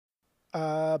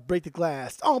Break the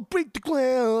Glass. I'll break the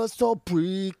glass. I'll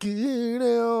break it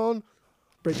down.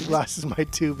 Break the Glass is my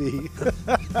 2B.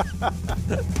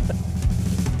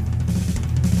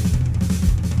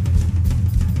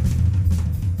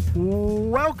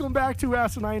 Welcome back to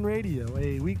Asinine Radio,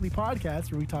 a weekly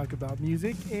podcast where we talk about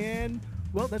music, and,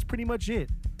 well, that's pretty much it.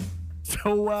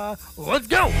 So, let's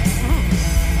go!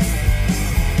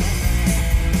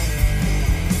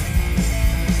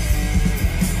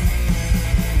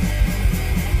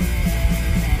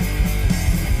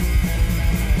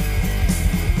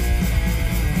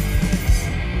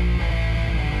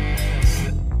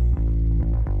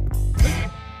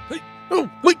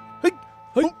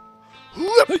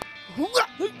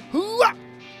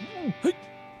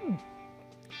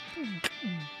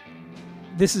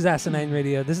 This is Asinine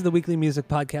Radio. This is the weekly music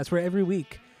podcast where every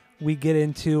week we get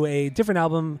into a different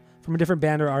album from a different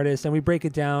band or artist and we break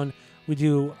it down. We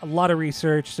do a lot of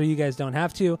research so you guys don't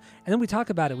have to. And then we talk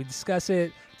about it. We discuss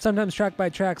it, sometimes track by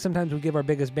track. Sometimes we give our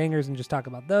biggest bangers and just talk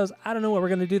about those. I don't know what we're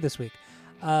going to do this week.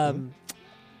 While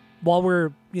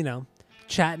we're,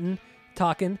 chatting,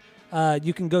 talking,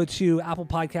 you can go to Apple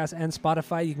Podcasts and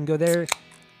Spotify. You can go there.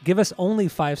 Give us only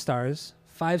 5 stars.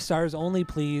 5 stars only,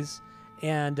 please.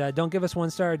 And don't give us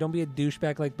 1 star. Don't be a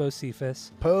douchebag like Bo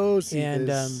Cephas. And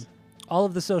all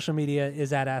of the social media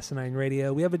is at Asinine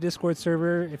Radio. We have a Discord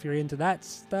server if you're into that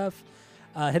stuff.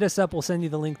 Hit us up. We'll send you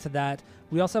the link to that.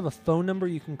 We also have a phone number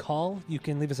you can call. You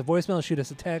can leave us a voicemail, shoot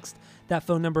us a text. That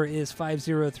phone number is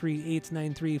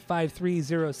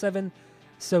 503-893-5307.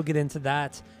 So get into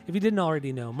that. If you didn't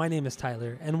already know, my name is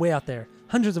Tyler. And way out there,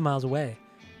 hundreds of miles away,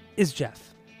 is Jeff.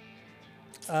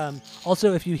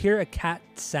 Also, if you hear a cat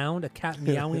sound, a cat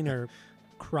meowing or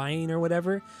crying or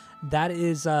whatever, that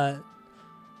is,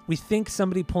 we think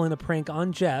somebody pulling a prank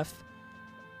on Jeff,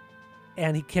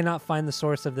 and he cannot find the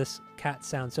source of this cat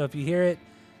sound. So if you hear it,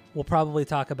 we'll probably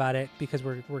talk about it because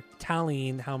we're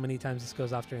tallying how many times this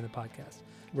goes off during the podcast.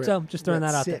 Just throwing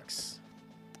that out 6. There.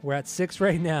 We're at 6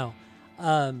 right now.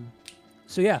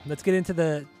 So yeah, let's get into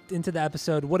the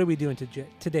episode. What are we doing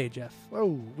today, Jeff?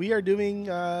 Oh, we are doing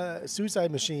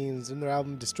Suicide Machines and their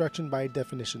album Destruction by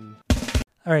Definition.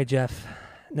 All right, Jeff.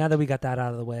 Now that we got that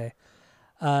out of the way,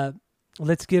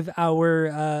 let's give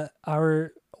our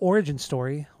origin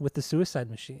story with the Suicide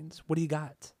Machines. What do you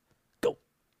got? Go.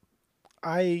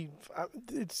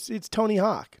 It's Tony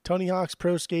Hawk. Tony Hawk's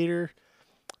Pro Skater.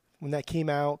 When that came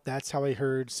out, that's how I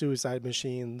heard Suicide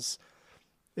Machines.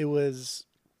 It was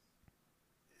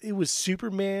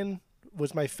Superman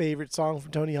was my favorite song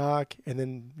from Tony Hawk, and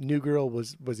then New Girl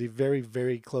was a very,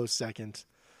 very close second.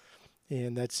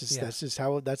 And that's just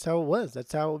how it was.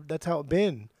 That's how it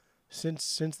been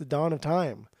since the dawn of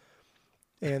time.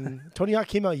 And Tony Hawk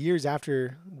came out years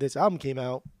after this album came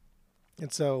out.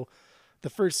 And so the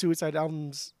first Suicide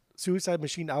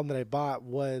Machine album that I bought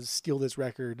was Steal This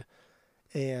Record.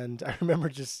 And I remember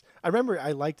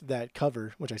I liked that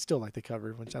cover, which I still like the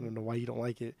cover, which I don't know why you don't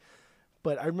like it.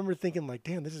 But I remember thinking, like,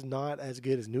 damn, this is not as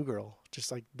good as New Girl.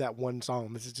 Just like that one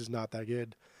song. This is just not that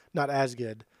good. Not as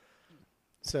good.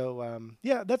 So,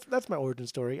 that's my origin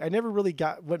story. I never really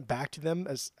went back to them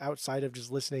as outside of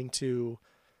just listening to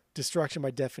Destruction by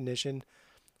Definition,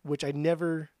 which I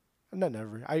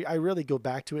rarely go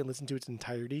back to it and listen to its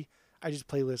entirety. I just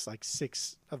playlist like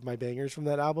 6 of my bangers from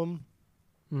that album.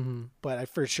 Mm-hmm. But I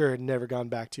for sure had never gone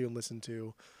back to and listened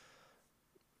to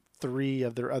 3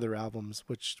 of their other albums,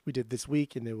 which we did this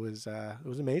week, and it was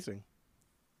amazing.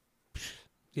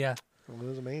 Yeah. It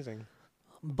was amazing.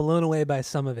 Blown away by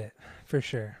some of it, for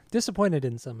sure. Disappointed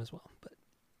in some as well.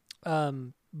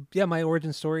 But my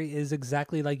origin story is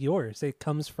exactly like yours. It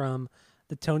comes from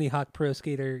the Tony Hawk Pro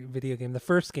Skater video game, the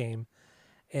first game.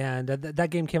 And that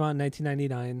game came out in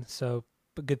 1999, so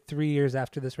a good 3 years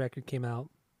after this record came out.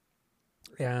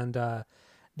 And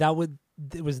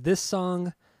it was this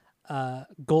song,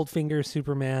 Goldfinger,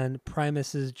 Superman,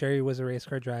 Primus's Jerry Was a Race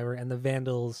Car Driver, and the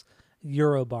Vandals'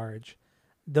 Eurobarge.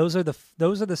 Those are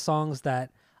the songs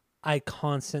that I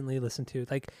constantly listen to.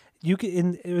 Like you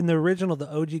can in the original,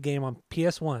 the OG game on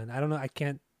PS1. I don't know. I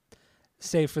can't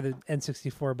say for the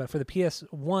N64, but for the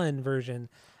PS1 version,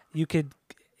 you could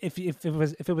if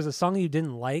it was a song you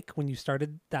didn't like when you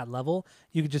started that level,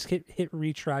 you could just hit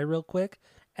retry real quick.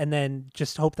 And then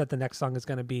just hope that the next song is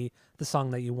going to be the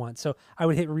song that you want. So I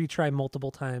would hit retry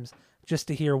multiple times just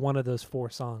to hear one of those 4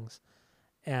 songs.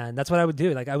 And that's what I would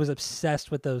do. Like I was obsessed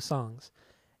with those songs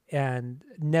and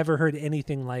never heard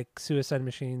anything like Suicide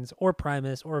Machines or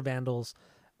Primus or Vandals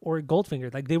or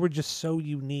Goldfinger. Like they were just so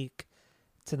unique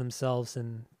to themselves.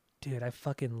 And dude, I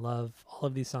fucking love all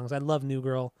of these songs. I love New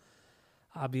Girl,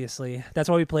 obviously. That's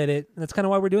why we played it. And that's kind of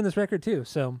why we're doing this record too.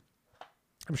 So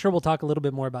I'm sure we'll talk a little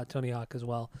bit more about Tony Hawk as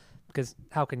well, because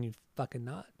how can you fucking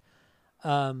not?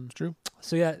 It's true.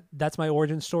 So yeah, that's my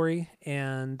origin story.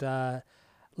 And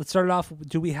let's start it off.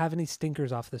 Do we have any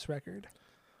stinkers off this record?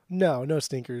 No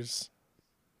stinkers.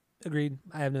 Agreed.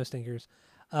 I have no stinkers.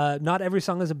 Not every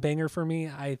song is a banger for me.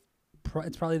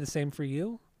 It's probably the same for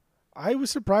you. I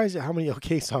was surprised at how many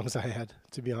okay songs I had,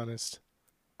 to be honest.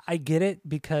 I get it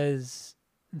because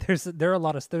there are a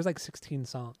lot of there's like 16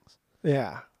 songs.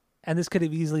 Yeah. And this could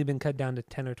have easily been cut down to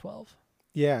 10 or 12.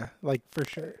 Yeah, like For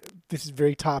sure. this is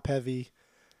very top heavy.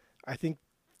 I think,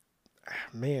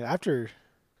 man, after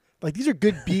like these are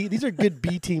good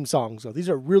B team songs though. These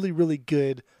are really really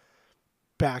good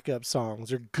backup songs.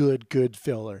 They're good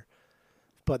filler,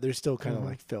 but they're still kind of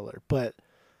like filler. But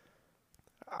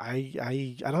I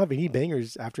don't have any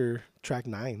bangers after track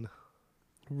 9.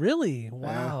 Really?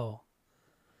 Wow.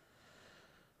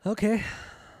 Yeah.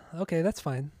 Okay, that's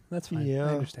fine. That's fine. Yeah.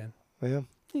 I understand. Yeah.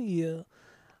 Yeah.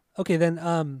 Okay,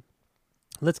 then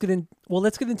let's get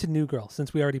into New Girl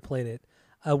since we already played it.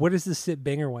 Where does this sit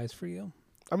banger wise for you?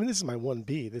 I mean, this is my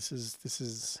 1B. This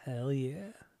is Hell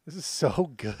yeah. This is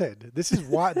so good. This is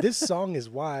why this song is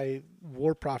why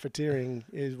War Profiteering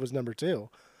was number 2.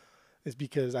 Is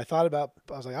because I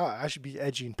was like, I should be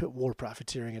edgy and put War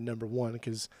Profiteering at number 1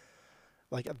 because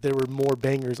like there were more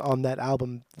bangers on that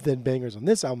album than bangers on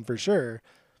this album for sure.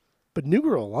 But New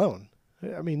Girl alone,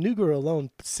 New Girl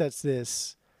alone sets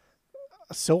this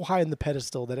so high in the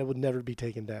pedestal that it would never be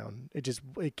taken down.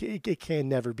 It can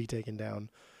never be taken down.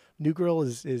 New Girl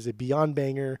is a beyond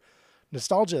banger.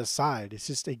 Nostalgia aside, it's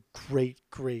just a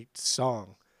great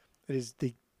song. It is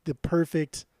the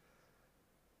perfect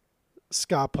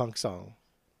ska punk song.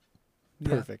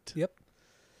 Perfect. Yeah. Yep.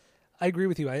 I agree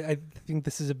with you. I think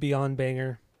this is a beyond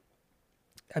banger.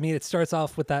 I mean, it starts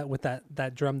off with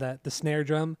that drum, the snare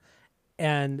drum,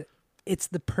 and it's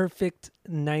the perfect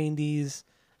 90s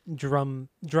drum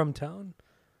tone.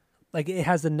 Like it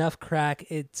has enough crack.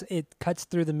 It cuts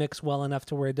through the mix well enough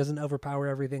to where it doesn't overpower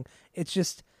everything. It's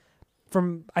just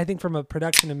from a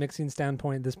production and mixing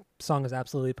standpoint, this song is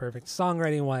absolutely perfect.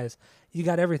 Songwriting wise, you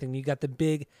got everything. You got the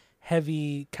big,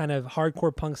 heavy kind of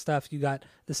hardcore punk stuff. You got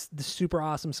the super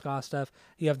awesome ska stuff.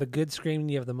 You have the good screaming.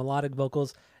 You have the melodic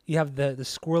vocals. You have the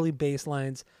squirrely bass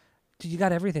lines. Dude, you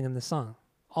got everything in this song,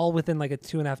 all within like a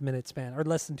 2.5 minute span or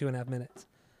less than 2.5 minutes.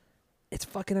 It's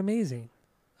fucking amazing.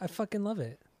 I fucking love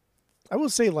it. I will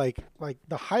say like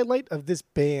the highlight of this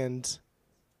band,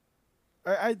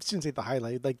 I shouldn't say the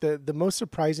highlight, like the most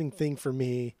surprising thing for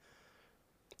me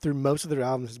through most of their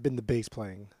albums has been the bass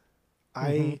playing.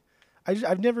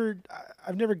 I've never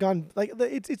gone like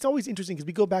it's always interesting because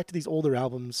we go back to these older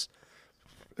albums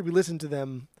and we listen to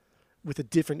them with a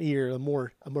different ear, a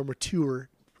more mature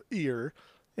ear,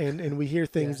 and we hear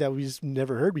things that we just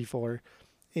never heard before.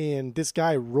 And this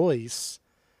guy Royce,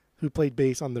 who played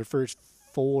bass on their first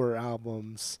 4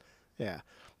 albums,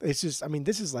 it's just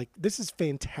this is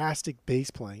fantastic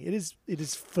bass playing. It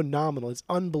is phenomenal. It's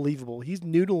unbelievable. He's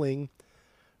noodling,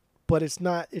 but it's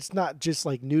not just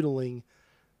like noodling.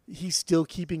 He's still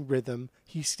keeping rhythm.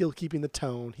 He's still keeping the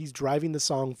tone. He's driving the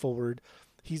song forward.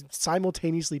 He's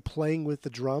simultaneously playing with the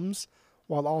drums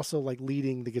while also like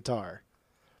leading the guitar.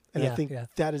 And I think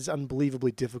that is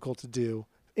unbelievably difficult to do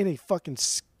in a fucking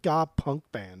ska punk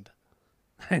band.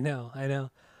 I know.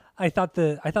 I thought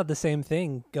the same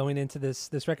thing going into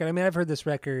this record. I mean, I've heard this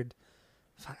record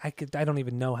I don't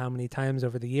even know how many times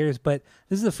over the years, but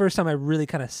this is the first time I really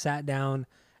kind of sat down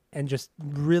and just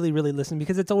really, really listened,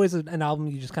 because it's always an album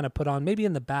you just kind of put on maybe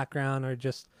in the background or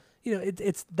just,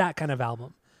 it's that kind of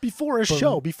album. Before a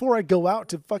show, before I go out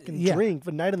to fucking drink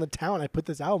for Night in the Town, I put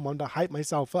this album on to hype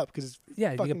myself up because you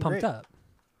get pumped up.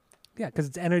 Yeah, because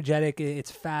it's energetic,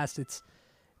 it's fast, it's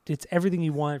everything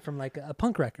you want from like a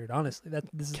punk record. Honestly,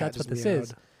 that's what this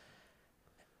is.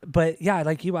 But yeah,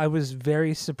 like you, I was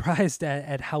very surprised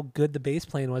at how good the bass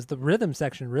playing was. The rhythm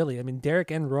section, really. I mean,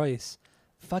 Derek and Royce,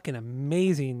 fucking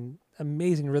amazing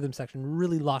rhythm section,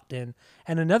 really locked in.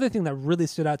 And another thing that really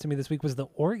stood out to me this week was the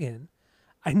organ.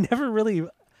 I never really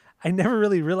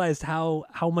realized how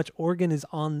much organ is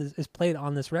played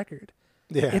on this record.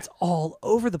 Yeah, it's all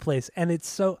over the place, and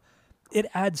it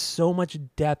adds so much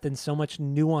depth and so much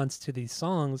nuance to these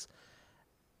songs.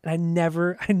 And I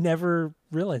never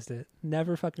realized it.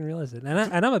 Never fucking realized it.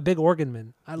 And I'm a big organ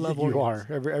man. I love organs. You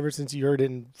are. Ever since you heard it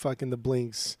in fucking the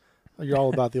Blinks, you're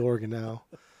all about the organ now.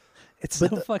 It's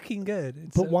fucking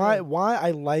good. But why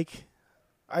I like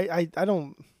I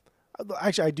don't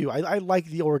actually I do. I like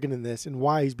the organ in this, and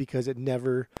why is because it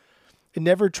never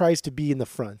tries to be in the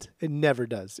front. It never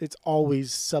does. It's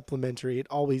always supplementary. It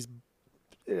always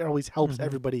helps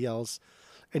everybody else.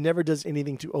 It never does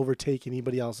anything to overtake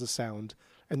anybody else's sound,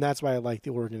 and that's why I like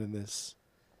the organ in this.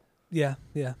 Yeah.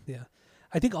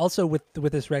 I think also with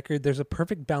this record, there's a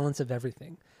perfect balance of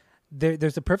everything.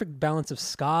 There's a perfect balance of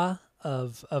ska,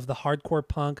 of the hardcore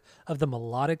punk, of the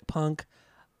melodic punk,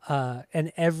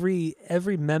 and every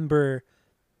member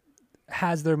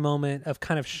has their moment of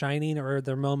kind of shining, or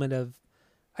their moment of,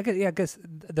 I guess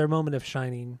their moment of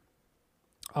shining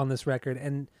on this record.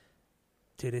 And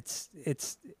dude, it's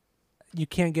you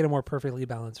can't get a more perfectly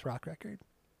balanced rock record.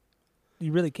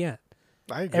 You really can't.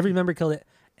 I agree. Every member killed it.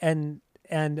 And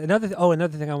another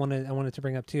thing I wanted to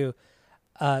bring up too,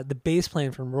 the bass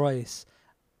playing from Royce.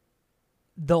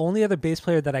 The only other bass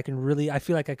player that I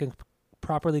feel like I can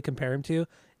properly compare him to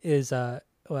is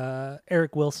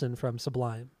Eric Wilson from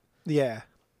Sublime. Yeah.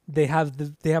 They have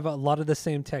a lot of the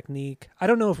same technique. I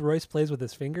don't know if Royce plays with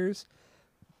his fingers,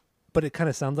 but it kind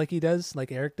of sounds like he does,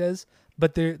 like Eric does.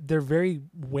 But they're very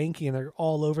wanky and they're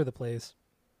all over the place,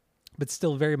 but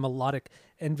still very melodic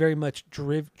and very much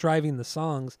driving the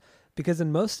songs. Because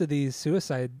in most of these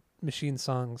Suicide Machine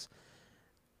songs,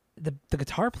 the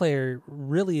guitar player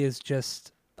really is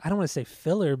just, I don't want to say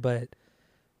filler, but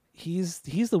he's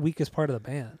the weakest part of the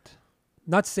band.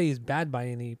 Not to say he's bad by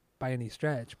any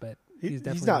stretch, but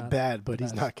he's not bad, but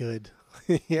he's not good.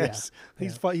 Yes,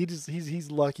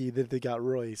 he's lucky that they got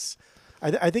Royce.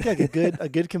 I think like a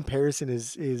good comparison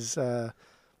is the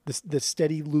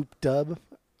steady loop dub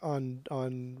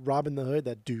on Robin the Hood,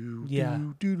 that do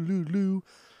loo,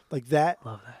 like that.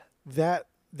 Love that.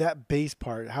 That bass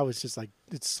part, how it's just like,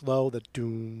 it's slow, the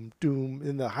doom doom,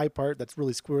 and the high part that's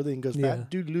really squirrely and goes back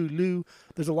do loo loo.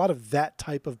 There's a lot of that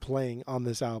type of playing on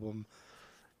this album,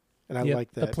 and I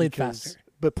like that.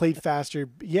 But played faster,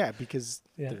 yeah, because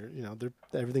they're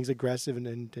everything's aggressive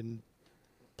and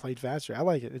played faster. I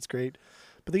like it. It's great.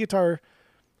 But the guitar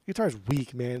is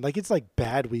weak, man. Like, it's like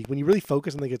bad weak. When you really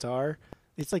focus on the guitar,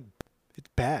 it's like, it's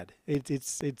bad.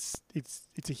 It's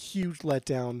a huge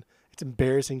letdown. It's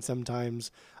embarrassing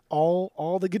sometimes.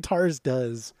 All the guitarist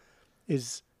does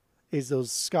is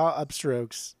those ska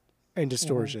upstrokes and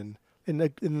distortion. Mm-hmm.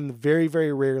 And then very,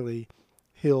 very rarely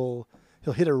he'll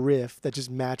hit a riff that just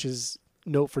matches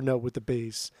note for note with the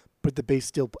bass, but the bass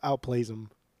still outplays him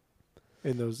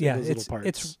in those little parts.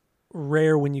 It's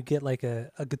rare when you get like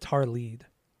a guitar lead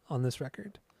on this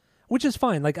record, which is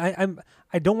fine. Like, I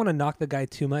don't want to knock the guy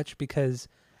too much, because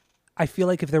I feel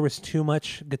like if there was too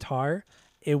much guitar,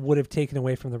 it would have taken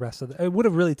away from the rest of it would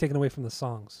have really taken away from the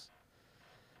songs.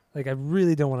 Like, I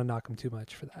really don't want to knock him too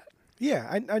much for that.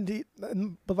 Yeah,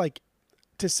 but like,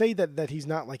 to say that he's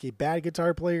not like a bad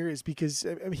guitar player is because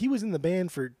he was in the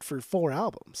band for 4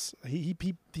 albums. He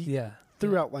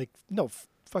threw out like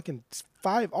fucking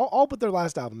 5, all but their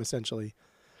last album essentially.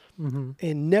 Mm-hmm.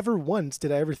 And never once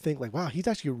did I ever think like, wow, he's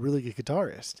actually a really good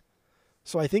guitarist.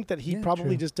 So I think that he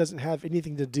probably just doesn't have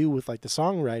anything to do with like the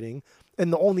songwriting.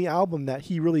 And the only album that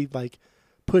he really like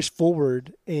pushed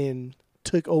forward and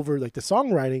took over like the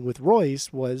songwriting with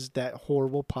Royce was that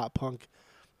horrible pop punk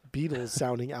Beatles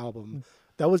sounding album.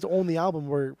 That was the only album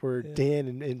where Dan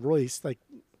and Royce like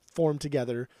formed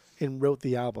together and wrote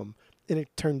the album, and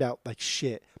it turned out like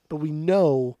shit. But we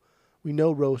know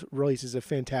Royce is a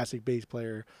fantastic bass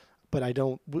player, but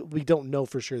we don't know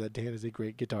for sure that Dan is a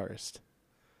great guitarist.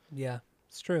 Yeah,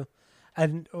 it's true.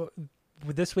 And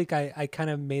this week I kind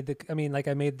of made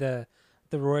the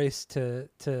Royce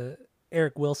to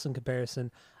Eric Wilson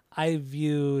comparison. I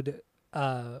viewed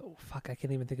I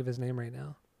can't even think of his name right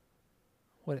now.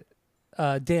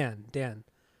 Dan.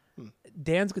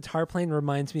 Dan's guitar playing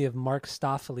reminds me of Mark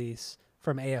Stoffelis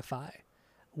from AFI,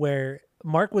 where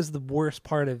Mark was the worst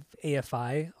part of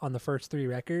AFI on the first 3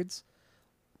 records.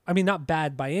 I mean, not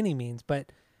bad by any means,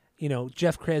 but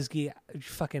Jeff Kresge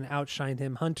fucking outshined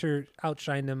him. Hunter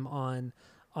outshined him on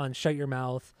Shut Your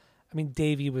Mouth. I mean,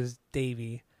 Davey was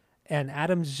Davey, and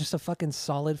Adam's just a fucking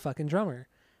solid fucking drummer.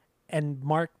 And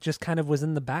Mark just kind of was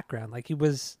in the background. Like, you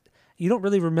don't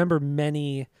really remember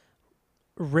many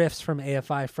riffs from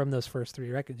AFI from those first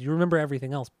 3 records. You remember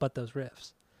everything else but those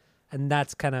riffs. And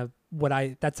that's kind of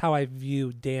that's how I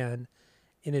view Dan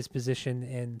in his position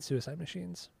in Suicide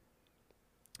Machines.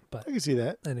 But I can see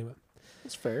that. Anyway.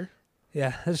 That's fair.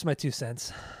 Yeah, that's just my 2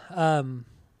 cents. But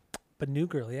New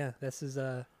Girl, yeah, this is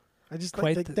I just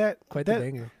quite the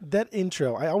banger. That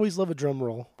intro, I always love a drum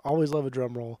roll.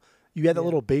 You had that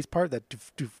little bass part, that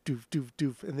doof doof doof doof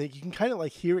doof, and then you can kind of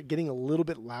like hear it getting a little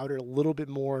bit louder, a little bit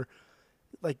more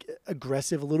like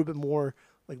aggressive, a little bit more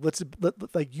like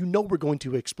we're going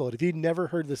to explode. If you've never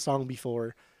heard the song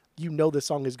before, the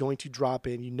song is going to drop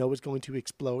in. It's going to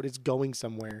explode. It's going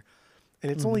somewhere,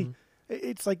 and it's only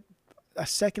it's like a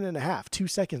second and a half, 2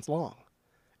 seconds long,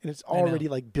 and it's already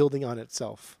like building on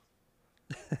itself.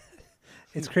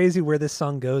 It's crazy where this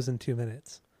song goes in 2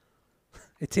 minutes.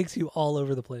 It takes you all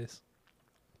over the place.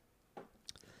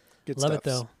 Good Love stuff. it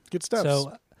though. Good stuff.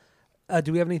 So,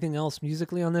 do we have anything else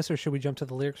musically on this, or should we jump to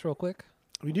the lyrics real quick?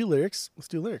 we do lyrics. Let's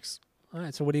do lyrics. All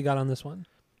right. So, what do you got on this one?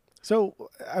 So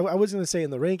I was going to say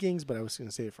in the rankings, but I was going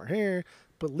to say it for hair.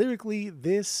 But lyrically,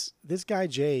 this guy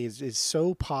Jay is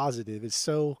so positive. It's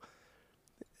so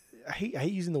I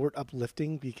hate using the word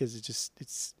uplifting because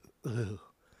it's ugh.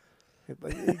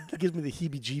 It gives me the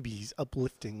heebie-jeebies.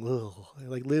 Uplifting, ugh.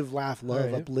 Like live, laugh,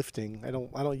 love, Right. uplifting. I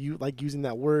don't like using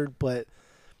that word, but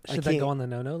Should that go on the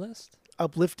no-no list?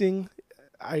 uplifting.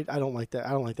 I don't like that. I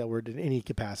don't like that word in any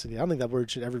capacity. I don't think that word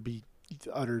should ever be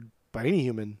uttered by any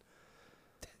human.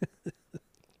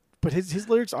 But his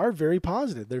lyrics are very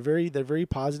positive. They're very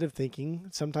positive thinking.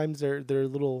 Sometimes they're a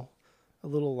little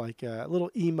like a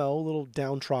little emo, a little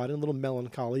downtrodden, a little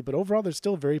melancholy, but overall they're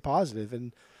still very positive.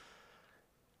 And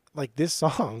like this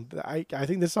song, I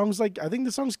think this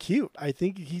song's cute. I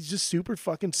think he's just super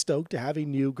fucking stoked to have a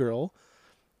new girl,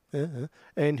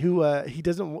 and who he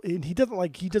doesn't want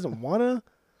to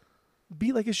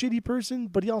be like a shitty person,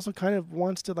 but he also kind of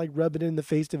wants to like rub it in the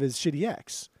face of his shitty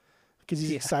ex. Because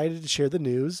he's excited to share the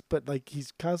news, but like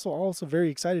he's also very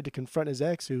excited to confront his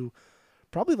ex, who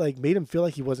probably like made him feel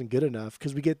like he wasn't good enough.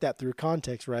 Because we get that through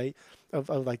context, right? Of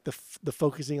like the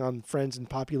focusing on friends and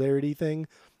popularity thing,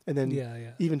 and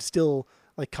then even still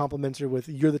like compliments her with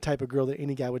 "You're the type of girl that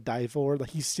any guy would die for." Like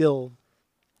he's still,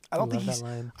 I don't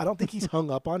think he's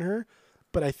hung up on her,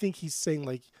 but I think he's saying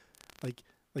like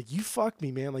you fucked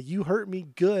me, man. Like you hurt me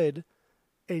good,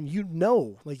 and you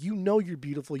know you're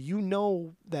beautiful. You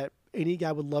know that any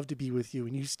guy would love to be with you,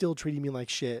 and you still treating me like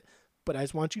shit. But I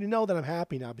just want you to know that I'm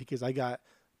happy now because I got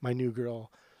my new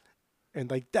girl. And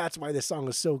like that's why this song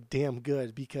is so damn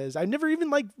good, because I never even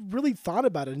like really thought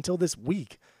about it until this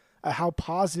week. How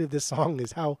positive this song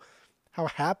is, how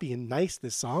happy and nice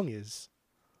this song is.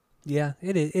 Yeah,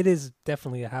 it is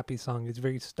definitely a happy song. It's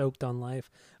very stoked on life,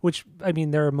 which I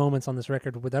mean there are moments on this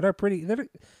record that are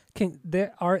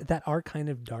kind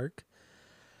of dark.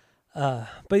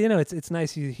 But you know, it's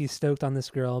nice he's stoked on this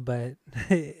girl, but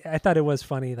I thought it was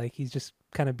funny, like he's just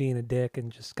kind of being a dick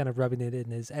and just kind of rubbing it in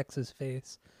his ex's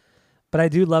face. But I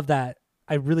do love that.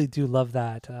 I really do love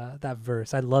that that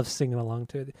verse. I love singing along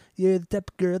to it. You're the type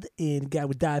of girl that any guy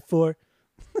would die for.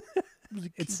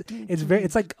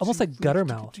 It's like almost like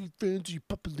Guttermouth.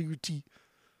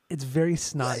 It's very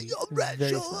snotty.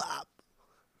 Very snotty.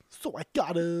 So I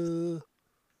gotta.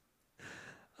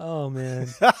 Oh man,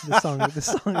 this song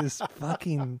is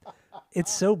fucking.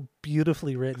 It's so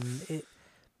beautifully written. It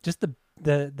just the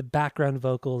background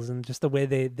vocals and just the way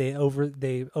they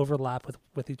overlap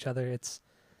with each other. It's,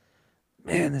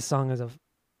 man, this song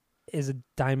is a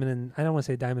diamond in, I don't want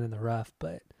to say diamond in the rough,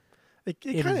 but it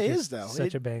kind of is though.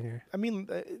 Such a banger. I mean,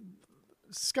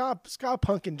 ska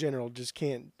punk in general just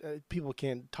can't. People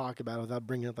can't talk about it without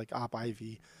bringing up like Op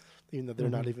Ivy, even though they're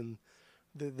not even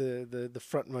the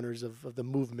front runners of the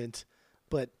movement.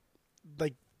 But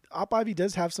like Op Ivy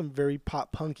does have some very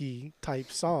pop punky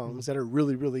type songs that are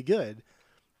really, really good.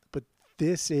 But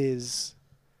this is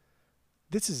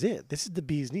it. This is the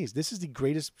bee's knees. This is the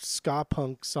greatest ska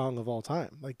punk song of all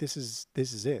time. Like this is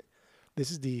it.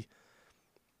 This is the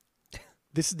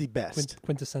best.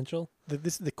 Quintessential?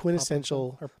 This is the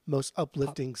quintessential, most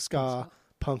uplifting ska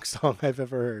punk song I've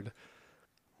ever heard.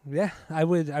 Yeah, I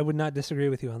would not disagree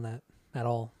with you on that at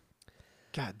all.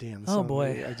 God damn. Oh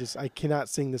boy. I cannot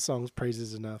sing this song's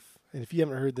praises enough. And if you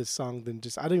haven't heard this song, then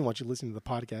I don't even want you listening to the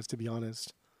podcast, to be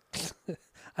honest.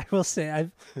 I will say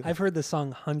I've heard this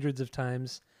song hundreds of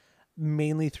times,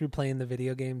 mainly through playing the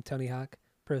video game Tony Hawk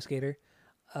Pro Skater.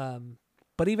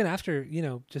 But even after,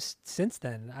 just since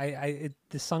then,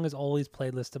 this song is always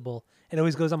playlistable. It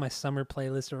always goes on my summer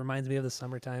playlist. It reminds me of the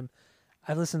summertime.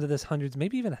 I've listened to this hundreds,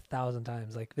 maybe even 1,000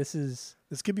 times. Like this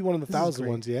could be one of the 1,000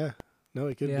 ones. Yeah, no,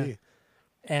 it could be.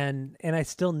 And I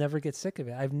still never get sick of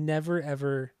it. I've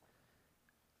never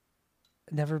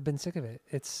been sick of it.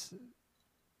 It's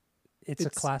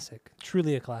a classic,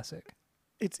 truly a classic.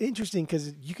 It's interesting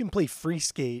because you can play free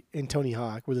skate in Tony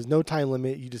Hawk, where there's no time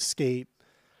limit. You just skate,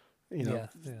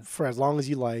 for as long as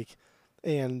you like.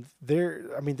 And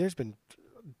there's been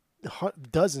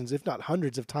dozens, if not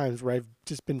hundreds, of times where I've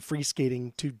just been free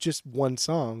skating to just one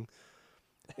song,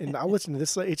 and I listen to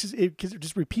this. It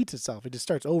just repeats itself. It just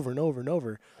starts over and over and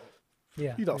over.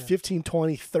 Yeah. 15,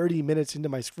 20, 30 minutes into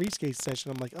my free skate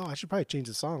session, I'm like, oh, I should probably change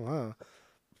the song, huh?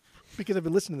 Because I've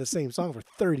been listening to the same song for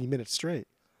 30 minutes straight.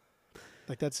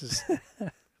 Like that's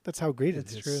how great it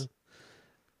is. It's true.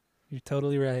 You're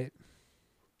totally right.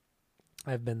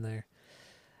 I've been there.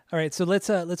 All right, so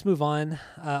let's move on.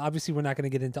 Obviously, we're not going to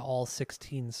get into all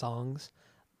 16 songs,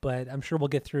 but I'm sure we'll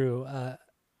get through a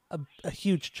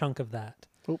huge chunk of that.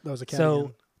 Oh, that was a cat So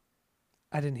again.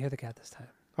 I didn't hear the cat this time.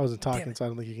 I wasn't talking, so I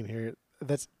don't think you can hear it.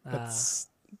 That's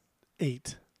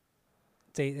 8.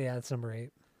 It's 8. Yeah, that's number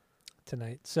 8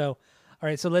 tonight. So, all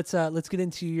right, so let's get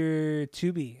into your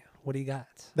Tubi. What do you got?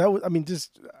 That was, I mean,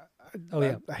 just.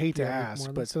 Yeah, I hate to Yeah,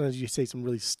 ask, but sometimes you say some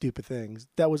really stupid things.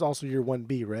 That was also your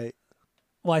 1B, right?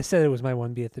 Well, I said it was my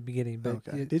 1B at the beginning, but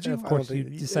Okay. Did you? Of course, you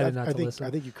decided not to listen.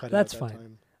 I think you cut it. That's out fine. that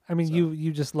time. I mean, So-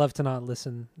 you just love to not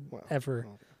listen Well, ever,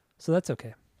 okay. so that's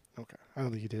okay. Okay. I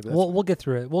don't think you did. But We'll get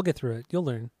through it. We'll get through it. You'll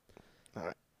learn. All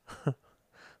right. All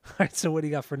right. So what do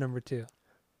you got for number 2?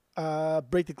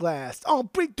 Break the glass. I'll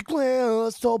break the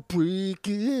glass. I'll break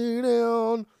it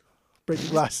down. Break the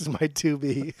glass is my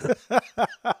 2B.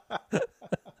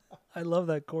 I love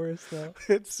that chorus though.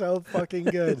 It's so fucking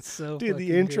good. It's so Dude, fucking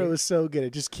the intro great. is so good.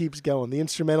 It just keeps going. The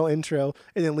instrumental intro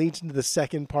and then leads into the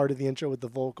second part of the intro with the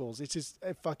vocals. It's just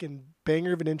a fucking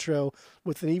banger of an intro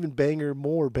with an even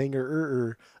more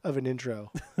banger of an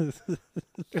intro. And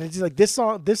it's just like this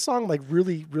song like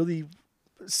really, really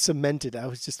cemented. I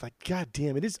was just like, God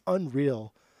damn, it is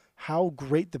unreal how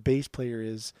great the bass player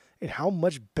is and how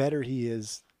much better he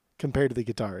is compared to the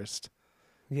guitarist.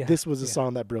 Yeah. This was a yeah.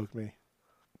 song that broke me.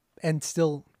 And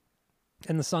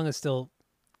the song is still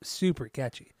super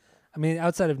catchy. I mean,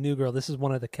 outside of New Girl, this is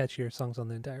one of the catchier songs on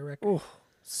the entire record. Oh,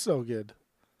 so good.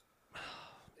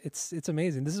 It's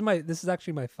amazing. This is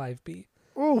actually my 5B.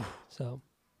 Oh, So,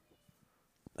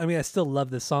 I mean, I still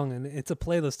love this song, and it's a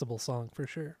playlistable song for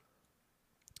sure.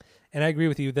 And I agree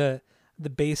with you. The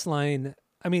bass line,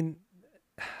 I mean,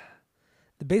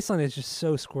 the bass line is just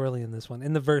so squirrely in this one,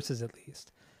 in the verses at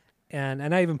least.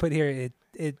 And I even put here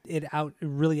it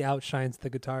really outshines the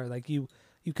guitar. Like you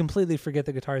completely forget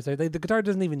the guitar's there. Like, the guitar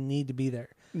doesn't even need to be there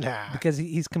nah. because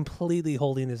he's completely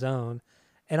holding his own.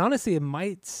 And honestly, it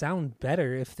might sound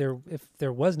better if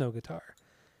there was no guitar.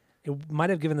 It might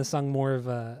have given the song more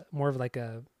of like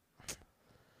a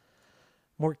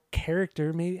more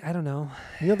character, maybe. I don't know.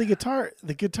 You know, the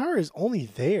guitar is only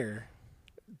there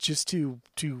just to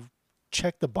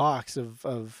check the box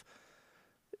of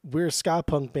we're a ska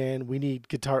punk band. We need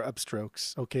guitar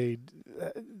upstrokes. Okay,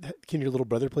 can your little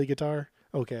brother play guitar?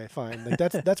 Okay, fine. Like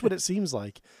that's what it seems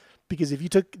like. Because if you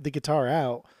took the guitar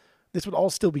out, this would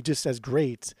all still be just as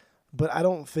great. But I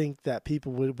don't think that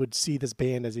people would see this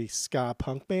band as a ska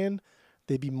punk band.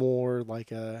 They'd be more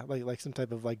like like some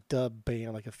type of like dub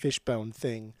band, like a Fishbone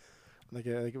thing, like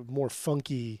a more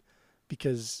funky,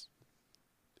 because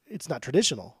it's not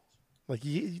traditional. Like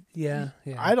Yeah.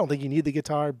 I don't think you need the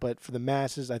guitar, but for the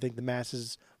masses, I think the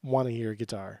masses want to hear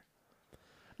guitar.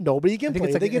 Nobody can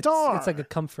play the guitar. It's like a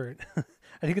comfort.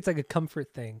 I think it's like a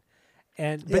comfort thing.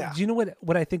 But Yeah. do you know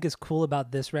what I think is cool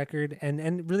about this record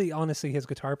and really honestly his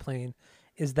guitar playing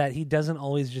is that he doesn't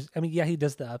always just, I mean, yeah, he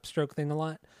does the upstroke thing a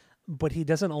lot, but he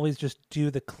doesn't always just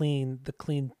do the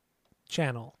clean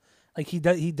channel. Like he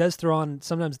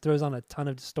sometimes throws on a ton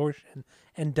of distortion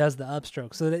and does the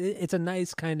upstroke. So that it's a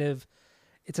nice kind of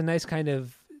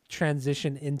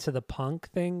transition into the punk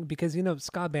thing, because you know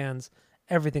ska bands,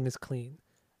 everything is clean.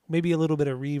 Maybe a little bit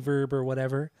of reverb or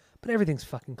whatever, but everything's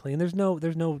fucking clean. There's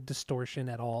no distortion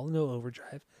at all, no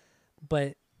overdrive.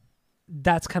 But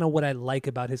that's kind of what I like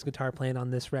about his guitar playing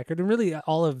on this record, and really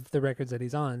all of the records that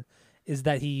he's on, is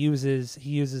that he uses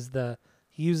the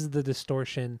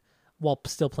distortion while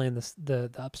still playing the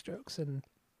upstrokes, and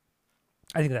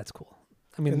I think that's cool.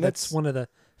 I mean, that's one of the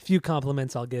few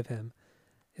compliments I'll give him,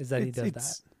 is that he does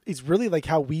that. It's really like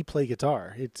how we play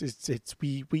guitar.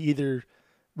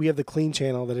 We have the clean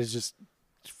channel that is just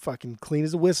fucking clean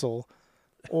as a whistle,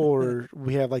 or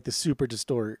we have like the super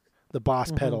distort, the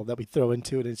boss pedal that we throw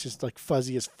into it, and it's just like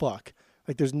fuzzy as fuck.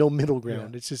 Like there's no middle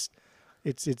ground. Yeah. It's just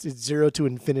it's 0 to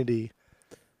infinity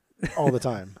all the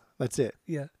time. That's it.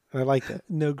 Yeah. And I like that.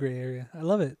 No gray area. I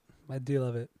love it. I do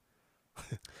love it.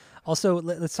 Also,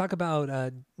 let's talk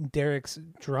about Derek's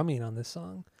drumming on this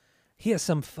song. He has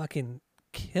some fucking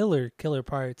killer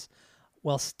parts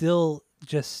while still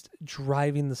just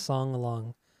driving the song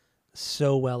along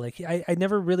so well. Like I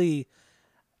never really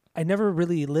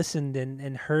listened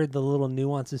and heard the little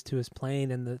nuances to his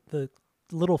playing and the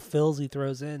little fills he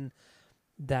throws in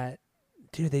that,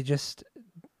 dude,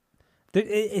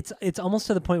 it's almost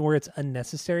to the point where it's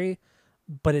unnecessary,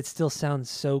 but it still sounds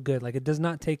so good. Like it does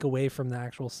not take away from the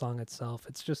actual song itself.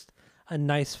 It's just a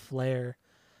nice flair,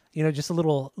 you know, just a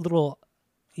little,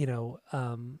 you know,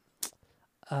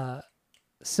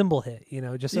 cymbal hit, you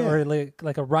know, just or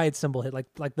like a ride cymbal hit,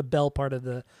 like the bell part of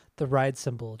the ride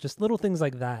cymbal, just little things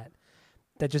like that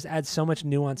just add so much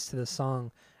nuance to the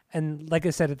song. And like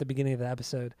I said at the beginning of the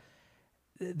episode,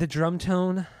 the drum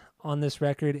tone on this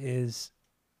record is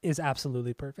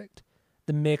absolutely perfect.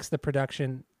 The mix, the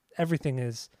production, everything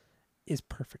is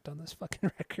perfect on this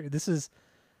fucking record. This is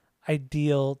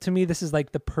ideal. To me, this is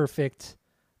like the perfect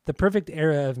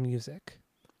era of music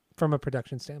from a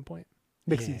production standpoint,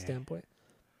 mixing standpoint.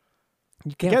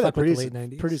 You can't fuck with the late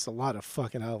 90s. Produced a lot of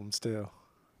fucking albums too.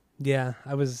 Yeah,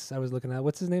 I was looking at,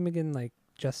 what's his name again? Like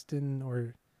Justin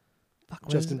or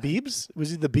Justin Biebs?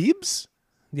 Was he the Biebs?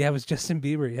 Yeah, it was Justin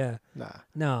Bieber. Yeah. Nah.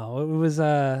 No, it was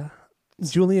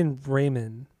Julian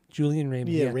Raymond.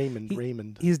 Yeah,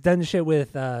 Raymond. He's done shit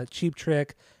with Cheap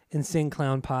Trick, Insane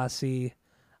Clown Posse,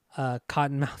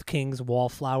 Cottonmouth Kings,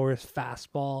 Wallflowers,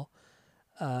 Fastball.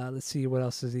 Let's see, what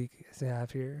else does he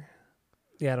have here?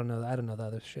 Yeah, I don't know the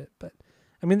other shit, but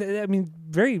I mean,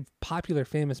 very popular,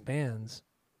 famous bands.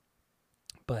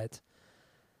 But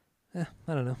I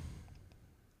don't know.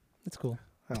 It's cool.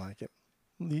 I like it.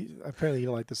 Apparently, you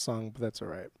don't like the song, but that's all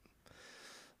right.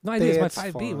 No idea. It's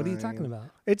my 5B. What are you talking about?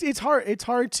 It's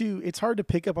hard to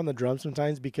pick up on the drums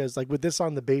sometimes because like with this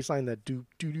song, the bass line, that do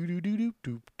do do do do do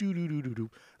do do do do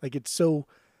do, like it's so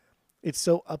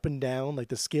up and down. Like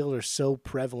the scales are so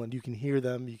prevalent. You can hear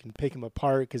them. You can pick them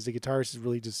apart because the guitarist is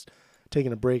really just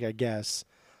taking a break, I guess.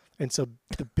 And so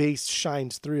the bass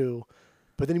shines through.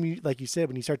 But then, like you said,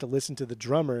 when you start to listen to the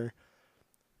drummer,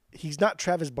 he's not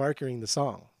Travis Barkering the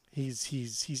song.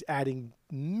 He's adding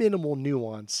minimal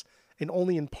nuance and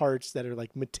only in parts that are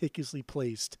like meticulously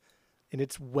placed, and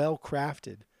it's well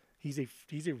crafted. He's a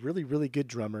really, really good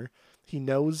drummer. He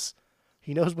knows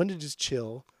when to just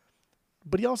chill,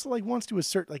 but he also like wants to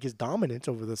assert like his dominance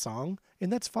over the song,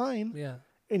 and that's fine. Yeah.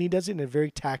 And he does it in a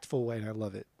very tactful way, and I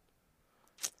love it.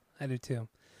 I do too.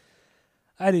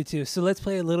 So let's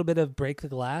play a little bit of Break the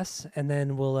Glass, and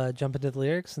then we'll jump into the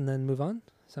lyrics and then move on.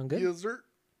 Sound good? Yes, sir.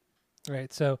 All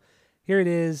right, so here it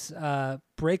is,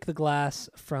 Break the Glass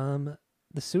from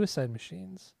the Suicide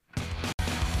Machines.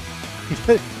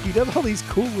 He does all these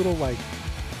cool little, like,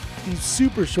 these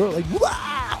super short, like,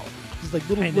 wow! These like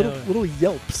little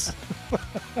yelps.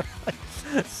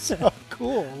 So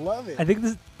cool. Love it. I think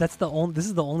this is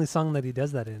the only song that he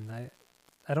does that in.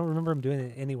 I don't remember him doing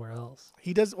it anywhere else.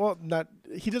 He does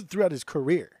he does throughout his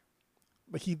career.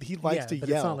 But he likes to but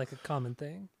yell. It's not like a common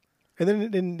thing.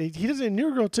 And then he does it in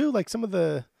New Girl too, like some of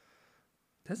the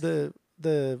like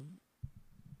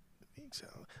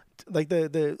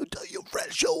the tell your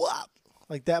friend show up,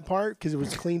 like that part, because it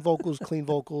was clean vocals,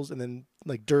 and then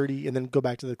like dirty, and then go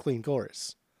back to the clean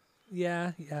chorus.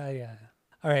 Yeah.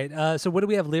 All right. So what do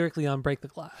we have lyrically on Break the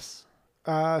Glass?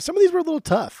 Some of these were a little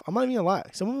tough. I'm not even gonna lie.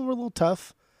 Some of them were a little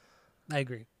tough. I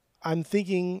agree. I'm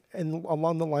thinking and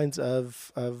along the lines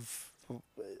of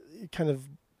kind of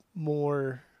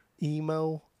more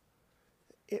emo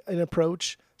an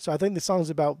approach. So I think the song's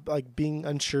about like being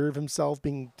unsure of himself,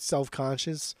 being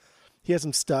self-conscious. He has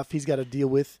some stuff he's got to deal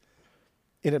with,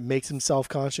 and it makes him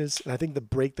self-conscious. And I think the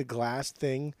break the glass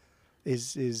thing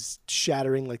is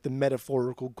shattering like the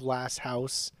metaphorical glass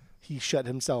house he shut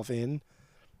himself in.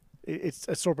 It's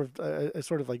a sort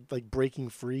of like breaking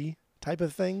free type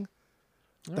of thing.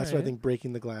 That's what I think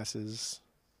breaking the glass is.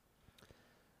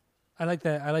 I like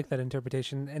that. I like that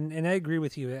interpretation, and I agree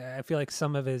with you. I feel like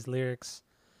some of his lyrics,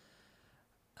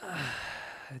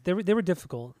 they were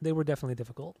difficult. They were definitely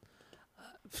difficult.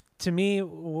 To me,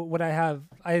 what I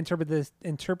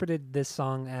interpreted this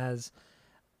song as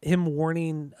him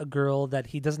warning a girl that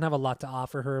he doesn't have a lot to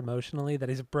offer her emotionally, that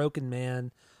he's a broken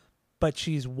man, but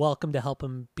she's welcome to help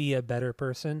him be a better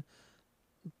person.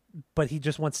 But he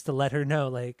just wants to let her know,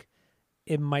 like,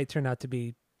 it might turn out to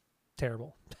be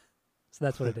terrible. So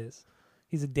that's what it is.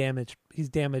 He's damaged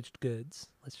goods.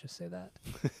 Let's just say that.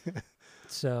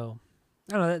 So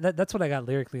I don't know. That's what I got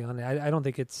lyrically on it. I don't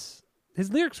think his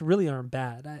lyrics really aren't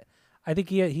bad. I think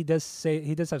he does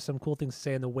have some cool things to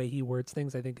say, and the way he words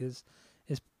things I think is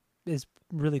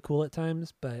really cool at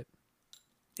times, but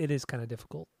it is kind of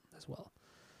difficult as well.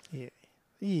 Yeah.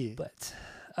 But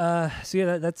so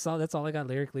yeah, that's all I got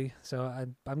lyrically. So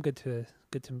I'm good to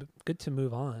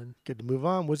move on. Good to move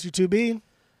on. What's your 2B?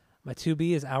 My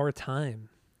 2B is Our Time.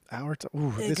 Our Time.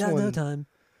 Ooh, this got one. No time.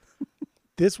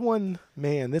 This one,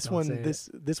 man. This Don't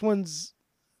one's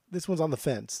on the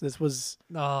fence. This was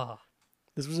a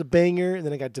banger, and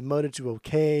then it got demoted to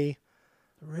okay.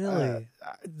 Really?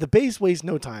 The bass wastes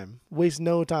no time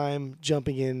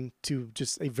jumping into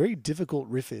just a very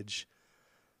difficult riffage.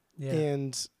 Yeah.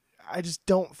 And I just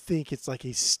don't think it's like a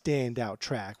standout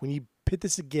track. When you pit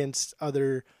this against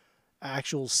other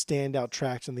actual standout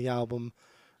tracks on the album,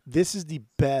 this is the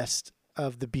best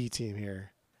of the B team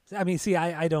here. I mean, see,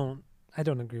 I don't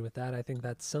agree with that. I think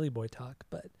that's silly boy talk,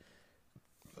 but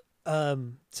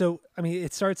So I mean, the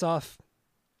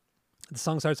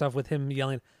song starts off with him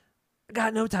yelling, "I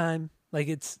got no time." Like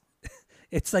it's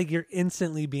like you're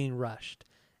instantly being rushed,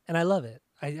 and I love it.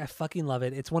 I fucking love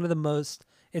it. It's one of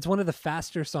the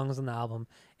faster songs on the album.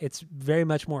 It's very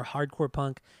much more hardcore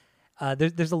punk.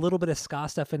 There's a little bit of ska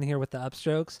stuff in here with the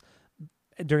upstrokes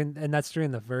and that's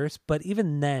during the verse. But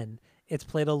even then, it's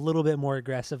played a little bit more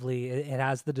aggressively. It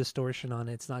has the distortion on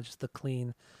it. It's not just the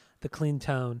clean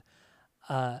tone.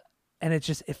 And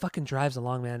it fucking drives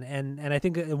along, man. And I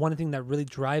think one thing that really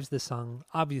drives this song,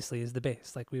 obviously, is the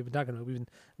bass. Like we've been talking about, we've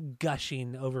been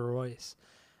gushing over Royce.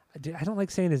 I don't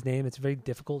like saying his name. It's very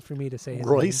difficult for me to say his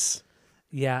Royce. name.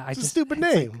 Yeah, It's a stupid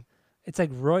name. It's like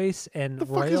Royce and The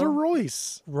Royal. fuck is a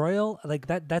Royce? Royal, like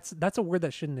that's a word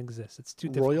that shouldn't exist. It's too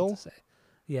difficult Royal? to say.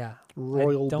 Yeah.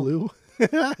 Royal blue.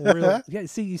 Royal, yeah.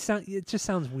 See, it just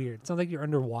sounds weird. It sounds like you're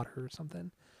underwater or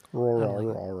something.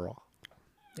 Roar.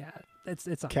 Yeah, it's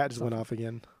Cat just went off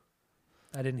again.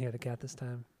 I didn't hear the cat this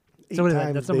time. 8 So what is that?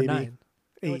 times, That's number baby. 9.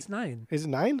 No, 8. it's 9. Is it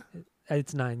 9?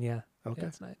 It's 9. Yeah. Okay. Yeah,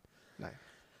 it's 9.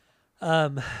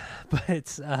 9. But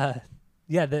it's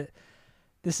yeah.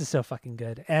 This is so fucking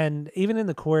good, and even in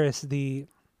the chorus, the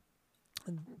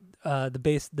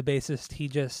bassist,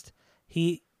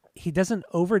 he doesn't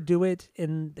overdo it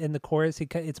in the chorus.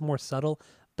 It's more subtle,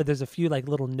 but there's a few like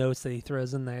little notes that he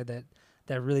throws in there that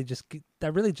really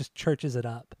just churches it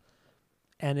up,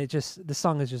 and the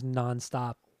song is just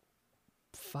nonstop,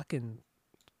 fucking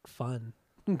fun,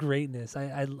 greatness.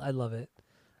 I love it.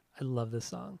 I love this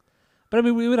song, but I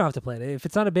mean we don't have to play it. If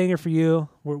it's not a banger for you,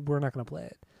 we're not gonna play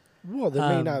it. Well,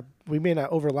 we may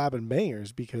not overlap in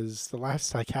bangers because the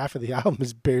last like half of the album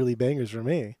is barely bangers for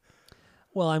me.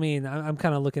 Well, I mean, I'm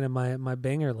kind of looking at my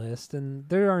banger list, and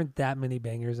there aren't that many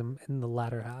bangers in the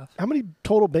latter half. How many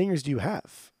total bangers do you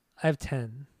have? I have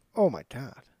 10. Oh my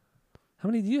god. How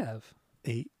many do you have?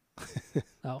 8.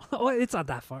 Oh, well, it's not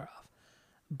that far off.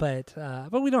 But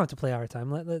we don't have to play our time.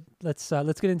 Let's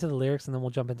get into the lyrics, and then we'll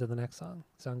jump into the next song.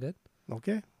 Sound good?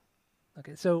 Okay.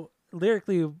 Okay. So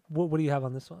lyrically, what do you have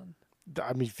on this one?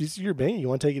 I mean, if this is your banger, you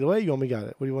want to take it away? You want me got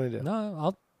it? What do you want to do?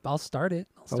 No, I'll start it.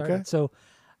 Okay. It. So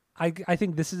I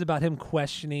think this is about him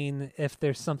questioning if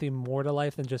there's something more to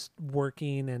life than just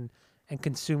working and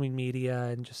consuming media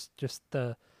and just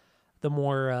the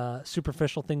more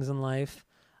superficial things in life.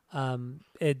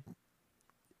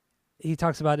 He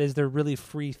talks about, is there really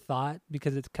free thought?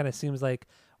 Because it kind of seems like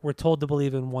we're told to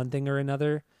believe in one thing or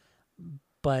another,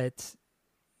 but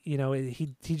he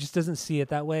just doesn't see it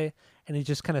that way, and he's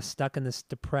just kind of stuck in this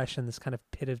depression, this kind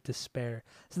of pit of despair.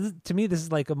 So to me, this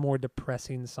is like a more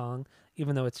depressing song,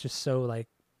 even though it's just so like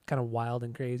kind of wild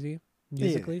and crazy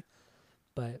musically. Yeah.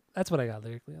 But that's what I got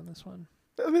lyrically on this one.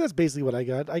 I mean, that's basically what I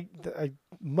got. I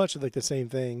much like the same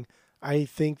thing. I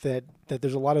think that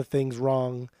there's a lot of things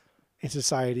wrong in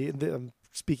society. I'm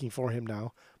speaking for him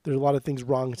now. There's a lot of things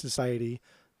wrong in society,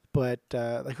 but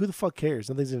like who the fuck cares?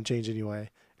 Nothing's gonna change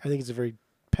anyway. I think it's a very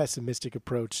pessimistic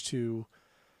approach to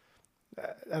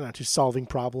to solving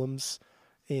problems,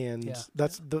 and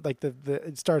that's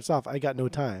it starts off, I got no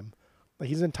time. Like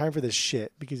he doesn't have time for this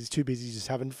shit because he's too busy just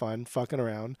having fun, fucking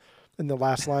around. And the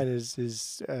last line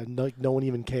is no one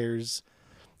even cares.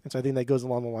 And so I think that goes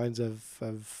along the lines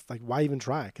of like, why even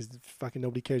try? Because fucking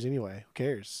nobody cares anyway. Who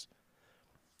cares?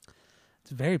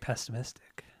 It's very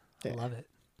pessimistic. Yeah.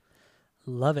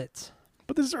 Love it.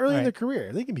 But this is early in their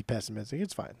career. They can be pessimistic.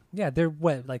 It's fine. Yeah, they're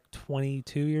what, like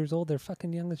 22 years old? They're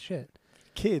fucking young as shit.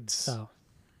 Kids. So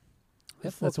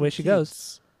yep, that's the way she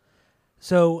goes.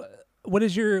 So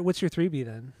what's your 3B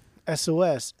then?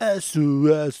 SOS.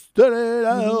 SOS.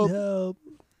 Help.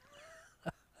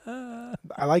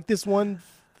 I like this one.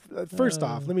 First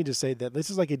off, let me just say that this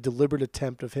is like a deliberate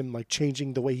attempt of him like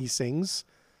changing the way he sings.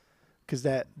 Because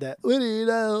that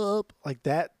like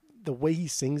that, the way he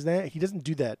sings that, he doesn't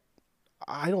do that,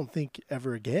 I don't think,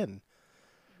 ever again.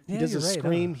 He does a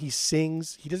scream, he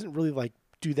sings. He doesn't really like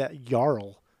do that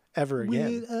yarl ever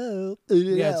again. Yeah,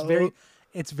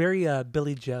 it's very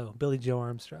Billy Joe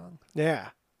Armstrong. Yeah.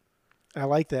 I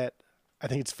like that. I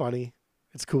think it's funny.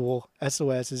 It's cool.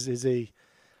 SOS is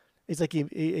it's like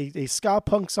a ska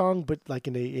punk song, but like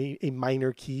in a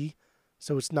minor key.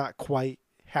 So it's not quite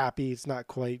happy. It's not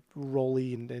quite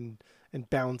rolly and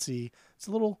bouncy. It's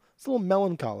a little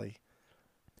melancholy.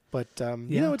 But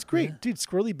it's great. Yeah. Dude,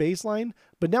 squirrely bass line.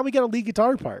 But now we got a lead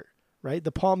guitar part, right?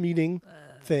 The palm muting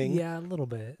thing. Yeah, a little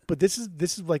bit. But this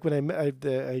is like when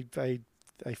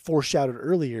I foreshadowed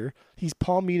earlier, he's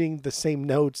palm muting the same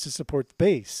notes to support the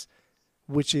bass,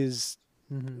 which is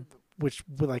which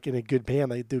like in a good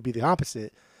band, like, it would be the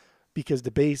opposite, because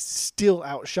the bass still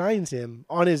outshines him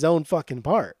on his own fucking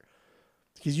part.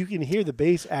 because you can hear the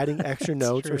bass adding extra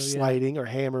notes true, or sliding or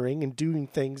hammering and doing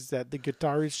things that the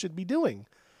guitarist should be doing.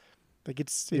 Like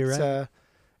it's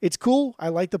cool. I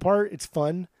like the part. It's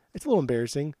fun. It's a little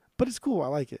embarrassing, but it's cool. I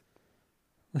like it.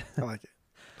 I like it.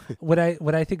 What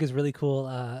I think is really cool,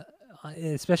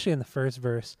 especially in the first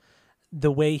verse,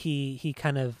 the way he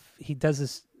does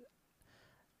this.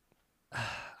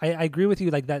 I agree with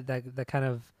you, like that kind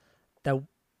of that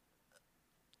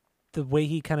the way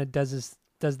he kind of does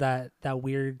that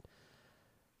weird,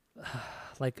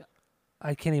 like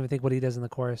I can't even think what he does in the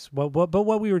chorus. But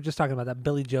what we were just talking about, that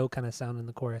Billy Joe kind of sound in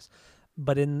the chorus,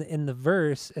 but in the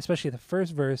verse, especially the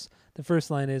first verse, the first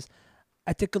line is,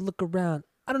 "I take a look around.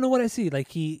 I don't know what I see." Like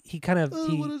he kind of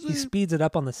he speeds it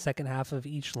up on the second half of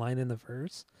each line in the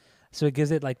verse, so it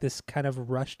gives it like this kind of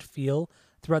rushed feel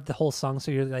throughout the whole song. So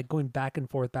you're like going back and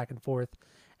forth,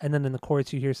 and then in the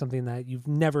chorus you hear something that you've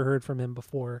never heard from him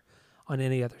before on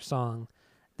any other song.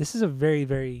 This is a very,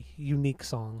 very unique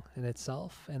song in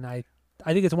itself, and I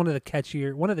think it's one of the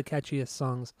catchiest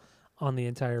songs on the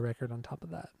entire record. On top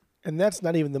of that, and that's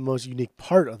not even the most unique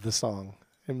part of the song.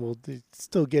 And we'll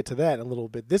still get to that in a little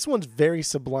bit. This one's very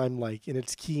Sublime-like in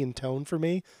its key and tone for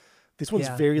me. This one's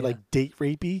very like date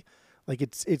rapey. Like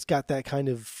it's got that kind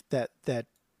of that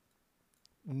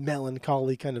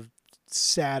melancholy kind of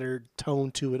sadder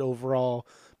tone to it overall,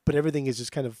 but everything is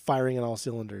just kind of firing on all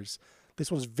cylinders.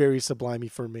 This one's very Sublime-y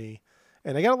for me,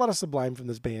 and I got a lot of Sublime from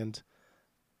this band,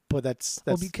 but that's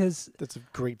a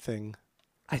great thing.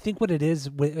 I think what it is,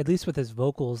 at least with his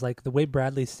vocals, like the way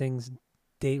Bradley sings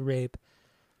 "Date Rape."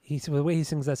 The way he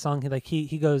sings that song,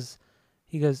 he goes,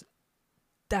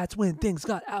 "That's when things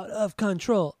got out of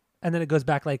control," and then it goes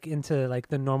back like into like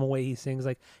the normal way he sings.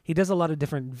 Like he does a lot of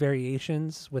different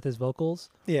variations with his vocals.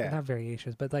 Yeah, not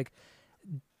variations, but like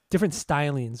different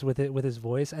stylings with his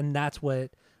voice, and that's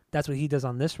what he does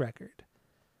on this record,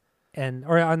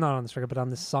 or not on this record, but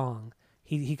on this song.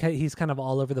 He's kind of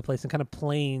all over the place and kind of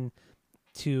playing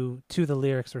to the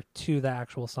lyrics or to the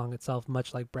actual song itself,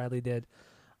 much like Bradley did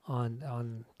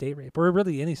on Date Rape, or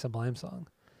really any Sublime song.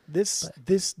 This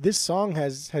song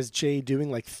has Jay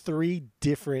doing like 3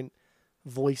 different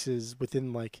voices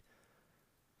within like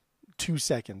 2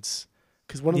 seconds.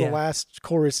 Because one of the last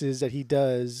choruses that he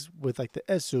does with like the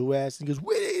SOS, he goes,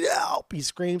 "We need help!" He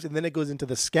screams, and then it goes into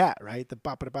the scat, right? The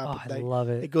bop bop bop. I love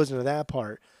it. It goes into that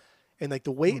part, and like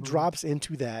the way it drops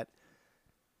into that.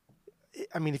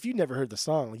 I mean, if you never heard the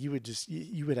song, you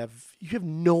have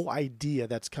no idea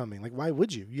that's coming. Like, why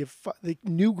would you? You have the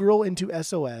New Girl into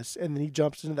SOS, and then he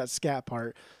jumps into that scat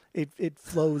part. It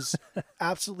flows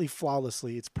absolutely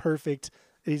flawlessly. It's perfect.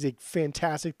 It is a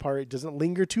fantastic part. It doesn't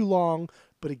linger too long,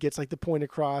 but it gets like the point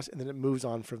across, and then it moves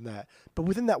on from that. But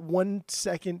within that 1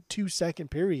 second, 2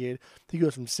 second period, he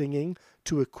goes from singing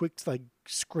to a quick like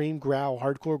scream growl,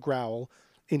 hardcore growl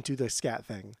into the scat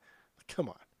thing. Come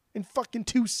on. In fucking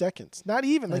 2 seconds. Not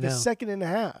even like a second and a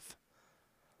half.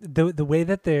 The way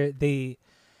that they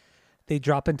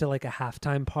drop into like a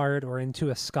halftime part or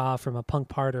into a ska from a punk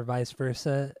part or vice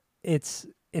versa, it's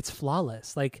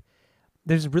flawless. Like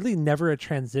there's really never a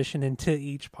transition into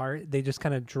each part. They just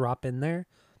kind of drop in there,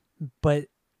 but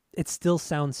it still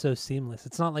sounds so seamless.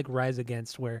 It's not like Rise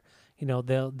Against where,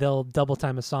 they'll double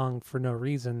time a song for no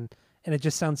reason and it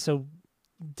just sounds so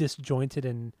disjointed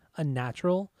and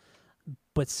unnatural.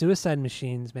 But Suicide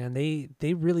Machines, man,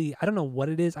 they really, I don't know what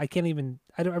it is. I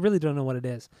really don't know what it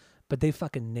is, but they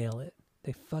fucking nail it.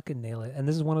 They fucking nail it. And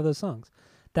this is one of those songs.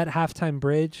 That halftime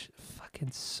bridge,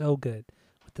 fucking so good.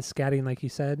 With the scatting, like you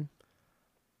said.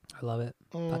 I love it.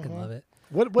 Fucking love it.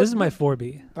 This is my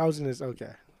 4B. I was going to say,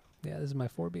 okay. Yeah, this is my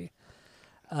 4B.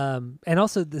 And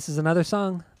also, this is another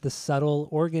song. The subtle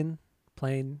organ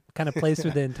playing kind of plays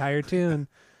through the entire tune.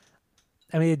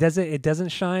 I mean, it doesn't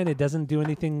shine. It doesn't do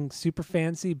anything super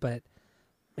fancy, but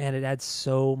man, it adds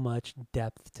so much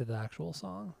depth to the actual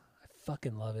song. I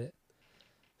fucking love it.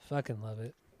 Fucking love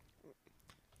it.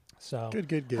 So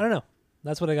good. I don't know.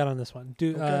 That's what I got on this one.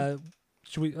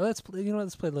 Should we? Let's play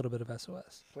a little bit of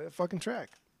SOS. Play a fucking track.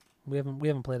 We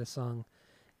haven't played a song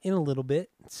in a little bit,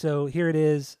 so here it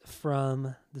is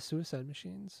from the Suicide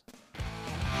Machines.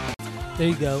 There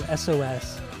you go,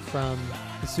 SOS from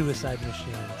the Suicide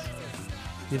Machines.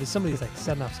 Dude, somebody's like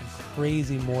setting off some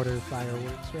crazy mortar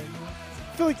fireworks right now.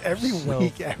 I feel like every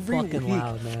week,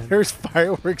 loud, man. There's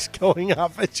fireworks going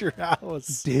off at your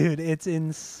house. Dude, it's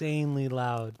insanely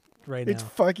loud right now. It's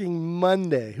fucking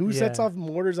Monday. Who sets off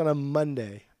mortars on a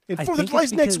Monday? And 4th of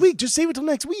July's next week. Just save it till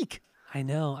next week. I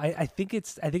know. I think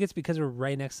it's because we're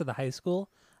right next to the high school.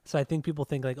 So I think people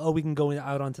think like, oh, we can go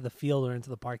out onto the field or into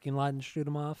the parking lot and shoot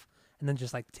them off and then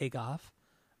just like take off.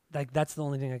 Like that's the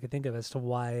only thing I could think of as to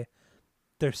why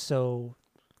they're so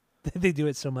They do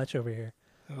it so much over here.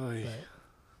 Oy. But,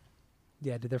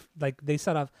 yeah, they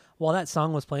set off while that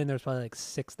song was playing. There was probably like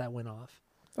 6 that went off.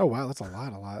 Oh wow, that's a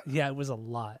lot. Yeah, it was a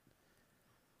lot.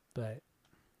 But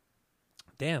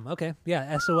damn, okay,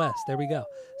 yeah, SOS. There we go.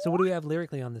 So what do we have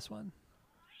lyrically on this one?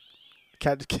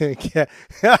 Cat I just didn't hear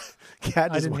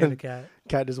the went. cat.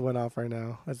 Cat just went off right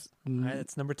now. That's All right,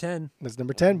 that's number 10. That's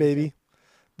number 10, baby.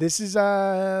 This is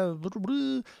I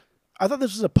thought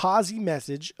this was a posy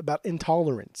message about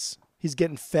intolerance. He's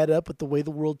getting fed up with the way the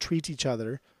world treats each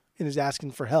other and is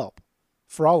asking for help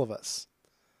for all of us.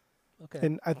 Okay.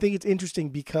 And I think it's interesting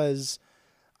because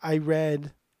I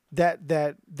read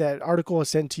that article I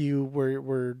sent to you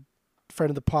where friend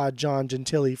of the pod John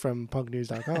Gentili from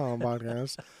punknews.com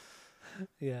podcast.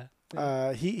 Yeah.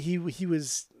 He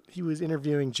was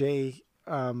interviewing Jay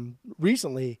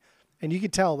recently, and you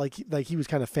could tell like he was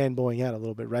kind of fanboying out a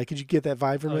little bit, right? Could you get that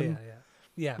vibe from him?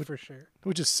 Yeah, for sure.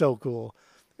 Which is so cool.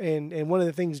 And one of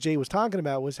the things Jay was talking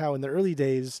about was how in the early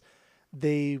days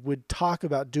they would talk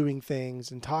about doing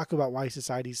things and talk about why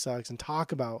society sucks and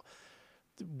talk about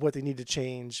what they need to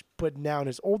change. But now in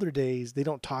his older days, they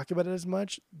don't talk about it as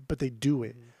much, but they do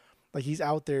it. Like he's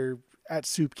out there at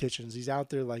soup kitchens. He's out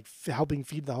there like helping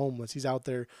feed the homeless. He's out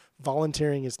there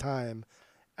volunteering his time.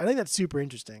 I think that's super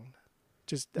interesting.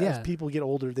 Just as people get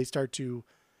older, they start to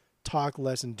talk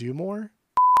less and do more.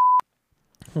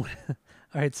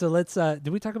 All right, so let's did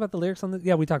we talk about the lyrics on the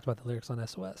Yeah, we talked about the lyrics on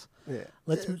SOS. Yeah.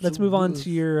 Let's move on to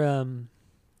your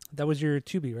that was your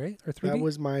 2B, right? Or 3B? That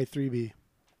was my 3B.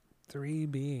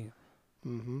 3B.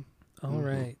 Mm-hmm. All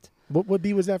right. What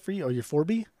B was that for you? Oh, your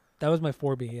 4B? That was my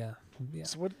 4B, yeah. Yeah.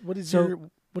 So what is your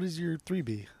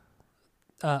 3B?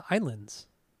 Islands.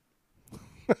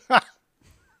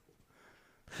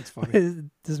 It's funny. Does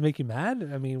this make you mad?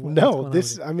 I mean, no,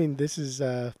 this is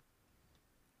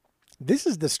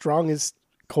the strongest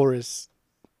chorus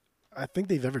I think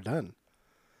they've ever done.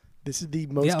 This is the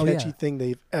most catchy thing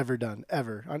they've ever done,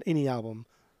 ever, on any album.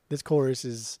 This chorus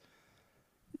is...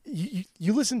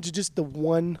 You listen to just the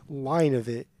one line of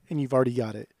it, and you've already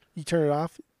got it. You turn it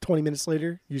off, 20 minutes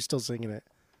later, you're still singing it.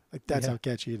 Like, that's how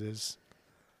catchy it is.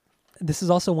 This is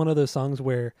also one of those songs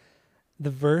where the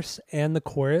verse and the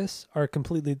chorus are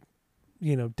completely,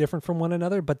 different from one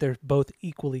another, but they're both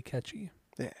equally catchy.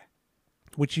 Yeah.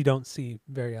 Which you don't see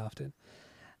very often.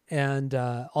 And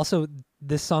also,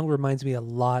 this song reminds me a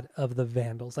lot of the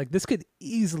Vandals. Like, this could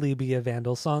easily be a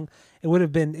Vandals song. It would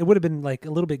have been like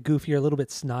a little bit goofier, a little bit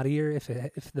snottier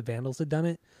if the Vandals had done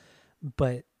it.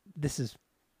 But this is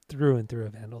through and through a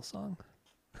Vandals song.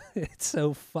 It's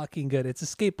so fucking good. It's a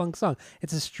skate punk song.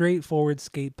 It's a straightforward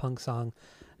skate punk song.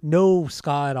 No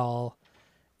ska at all.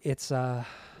 It's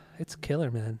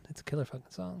killer, man. It's a killer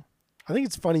fucking song. I think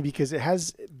it's funny because it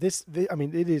has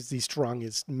it is the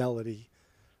strongest melody,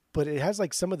 but it has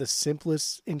like some of the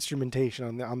simplest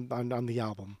instrumentation on the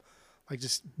album, like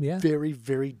just very,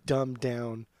 very dumbed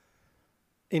down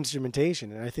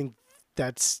instrumentation. And I think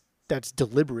that's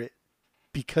deliberate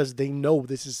because they know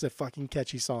this is a fucking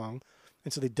catchy song.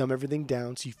 And so they dumb everything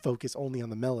down so you focus only on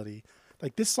the melody.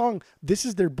 Like this song, this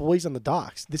is their Boys on the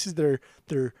Docks. This is their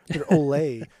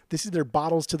Olay. This is their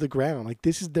Bottles to the Ground. Like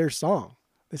this is their song.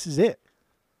 This is it.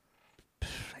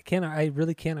 I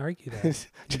really can't argue that.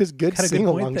 Just good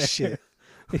sing-along shit.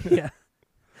 Yeah.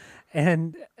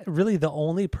 And really the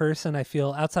only person I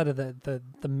feel outside of the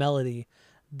melody,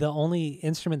 the only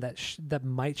instrument that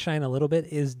might shine a little bit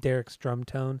is Derek's drum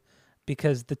tone,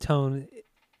 because the tone,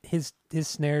 his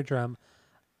snare drum,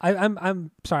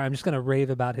 I'm sorry, I'm just going to rave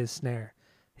about his snare.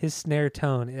 His snare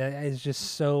tone is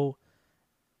just so,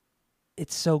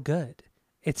 it's so good.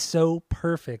 It's so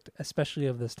perfect, especially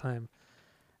of this time.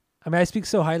 I mean, I speak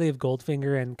so highly of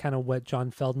Goldfinger and kind of what John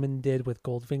Feldman did with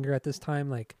Goldfinger at this time,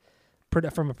 like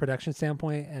from a production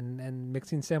standpoint and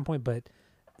mixing standpoint, but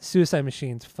Suicide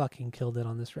Machines fucking killed it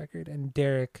on this record. And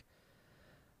Derek,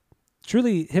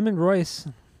 truly, him and Royce,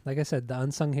 like I said, the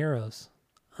unsung heroes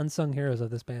of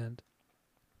this band.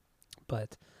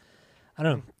 But I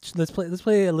don't know. Let's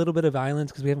play a little bit of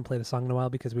Islands, because we haven't played a song in a while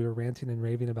because we were ranting and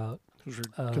raving about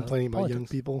complaining about young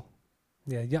people.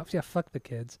 Yeah. Fuck the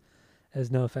kids, as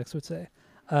NoFX would say.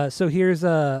 So here's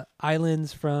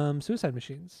Islands from Suicide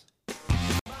Machines.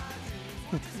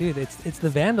 Dude, it's the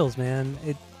Vandals, man.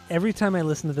 Every time I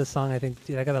listen to this song, I think,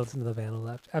 dude, I gotta listen to the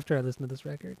Vandals after I listen to this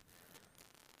record.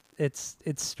 It's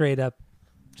straight up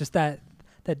just that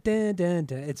dun, dun,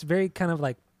 dun. It's very kind of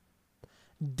like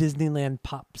Disneyland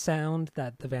pop sound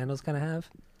that the Vandals kind of have.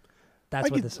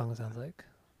 That's what this song sounds like.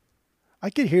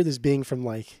 I could hear this being from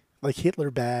like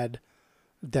Hitler Bad,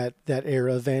 that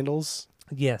era of Vandals.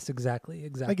 Yes, exactly.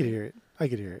 I could hear it.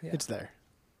 Yeah. It's there.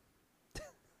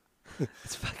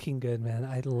 It's fucking good, man.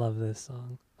 I love this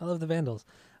song. I love the Vandals.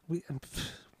 We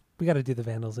got to do the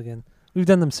Vandals again. We've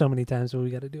done them so many times, but we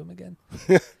got to do them again.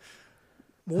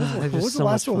 What was the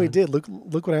last one we did? Look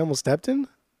what I almost stepped in.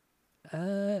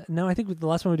 No, I think the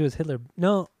last one we did was Hitler.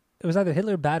 No, it was either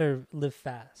Hitler Bad or Live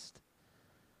Fast.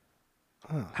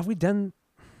 Huh. Have we done?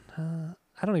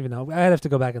 I don't even know. I'd have to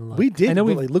go back and look. We did. I know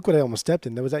like, look what I almost stepped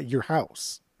in. That was at your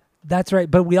house. That's right.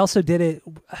 But we also did it.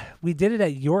 We did it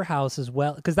at your house as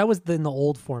well, because that was in the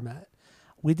old format.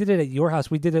 We did it at your house.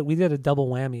 We did it. We did a double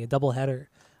whammy, a double header.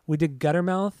 We did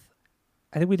Guttermouth.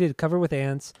 I think we did Cover with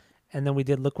Ants, and then we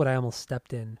did Look What I Almost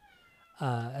Stepped In,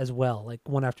 as well, like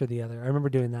one after the other. I remember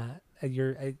doing that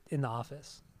in the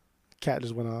office. Cat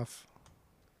just went off.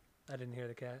 I didn't hear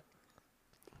the cat.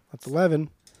 That's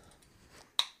 11.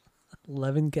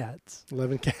 11 cats.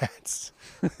 11 cats.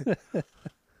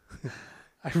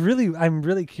 I'm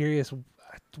really curious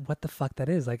what the fuck that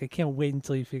is. Like, I can't wait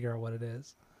until you figure out what it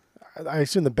is. I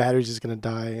assume the battery's just gonna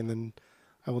die, and then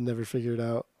I will never figure it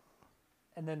out.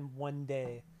 And then one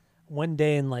day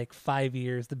in like 5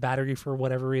 years, the battery for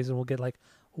whatever reason will get like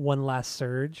one last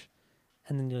surge,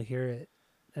 and then you'll hear it,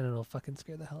 and it'll fucking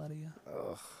scare the hell out of you.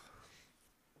 Ugh.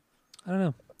 I don't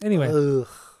know. Anyway, Ugh.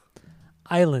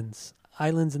 Islands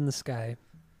in the Sky.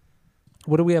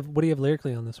 What do you have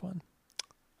lyrically on this one?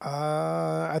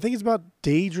 I think it's about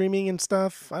daydreaming and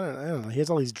stuff. I don't know. He has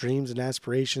all these dreams and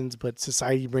aspirations, but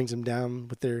society brings him down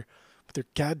with their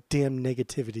goddamn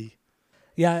negativity.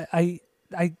 Yeah, I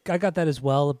got that as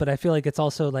well, but I feel like it's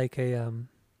also like a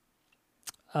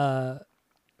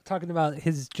talking about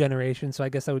his generation, so I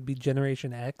guess that would be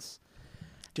Generation X.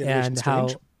 Generation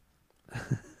Strange.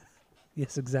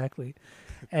 Yes, exactly.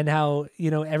 And how,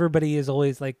 everybody is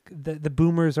always like, the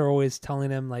boomers are always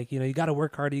telling him, like, you got to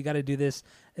work harder, you got to do this,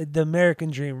 the American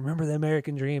dream, remember the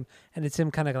American dream. And it's him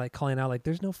kind of like calling out, like,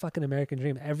 there's no fucking American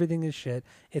dream. Everything is shit.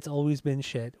 It's always been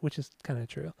shit, which is kind of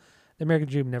true. The American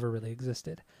dream never really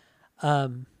existed.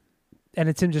 And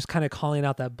it's him just kind of calling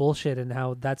out that bullshit and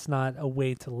how that's not a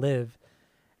way to live,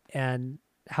 and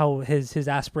how his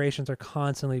aspirations are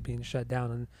constantly being shut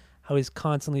down, and how he's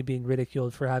constantly being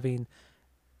ridiculed for having,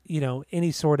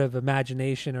 any sort of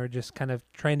imagination or just kind of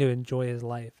trying to enjoy his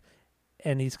life.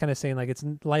 And he's kind of saying, like,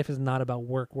 life is not about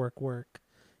work. You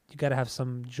got to have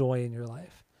some joy in your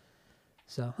life.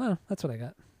 So, that's what I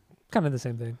got. Kind of the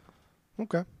same thing.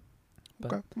 Okay.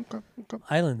 But Okay.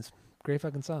 Islands, great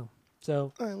fucking song.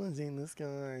 So, Islands in the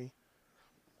Sky.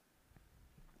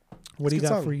 what do you got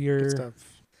song. for Good your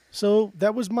stuff. So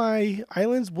that was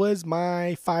Islands was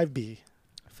my 5B.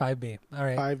 5B? All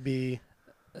right. 5B.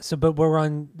 So, but we're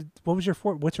on. What was your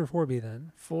four? What's your 4B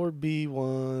then? 4B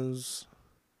was.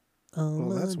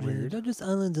 Oh, that's weird. They're just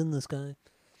islands in the sky.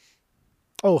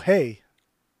 Oh, hey.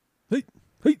 Hey.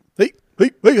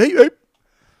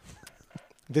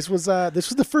 This was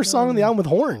the first song on the album with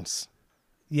horns.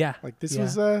 Yeah. Like this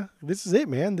is it,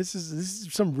 man. This is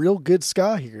some real good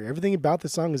ska here. Everything about the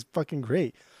song is fucking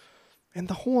great. And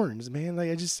the horns, man. Like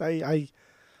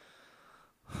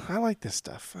I like this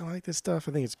stuff. I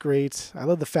think it's great. I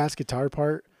love the fast guitar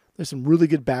part. There's some really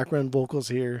good background vocals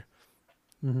here.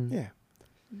 Mm-hmm. Yeah.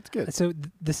 It's good. So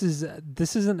this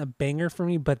isn't a banger for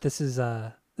me, but this is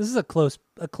a close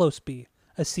B,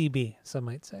 a CB, some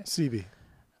might say. CB.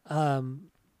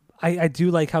 I do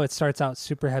like how it starts out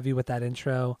super heavy with that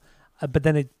intro, but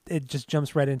then it just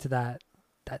jumps right into that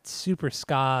super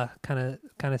ska kind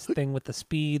of thing with the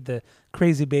speed, the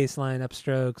crazy bass line,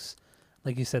 upstrokes,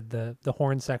 like you said, the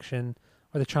horn section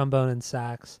or the trombone and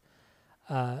sax.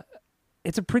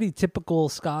 It's a pretty typical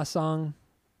ska song,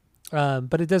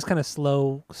 but it does kind of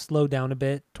slow down a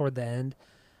bit toward the end,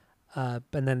 and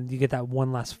then you get that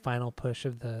one last final push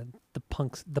of the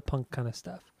punk kind of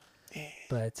stuff.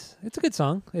 But it's a good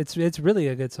song. It's really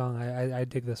a good song. I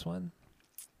dig this one.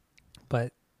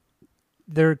 But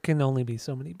there can only be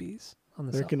so many Bs on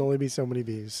this. There can only be so many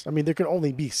Bs. I mean, there can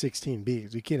only be 16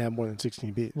 Bs. We can't have more than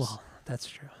 16 Bs. Well, that's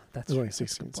true. There's only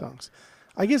 16 songs.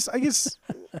 I guess. Okay.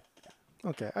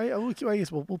 I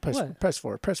guess we'll press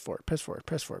forward. I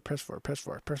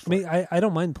mean, I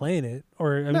don't mind playing it.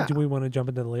 Or I mean, do we want to jump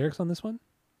into the lyrics on this one?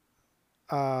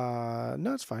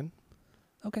 No, it's fine.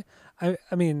 Okay. I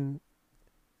mean,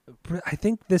 I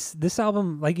think this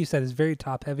album, like you said, is very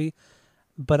top heavy,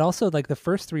 but also like the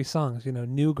first three songs,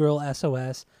 New Girl,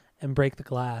 SOS, and Break the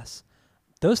Glass.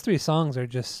 Those three songs are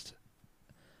just,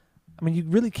 I mean, you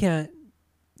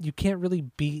can't really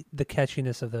beat the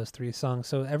catchiness of those three songs.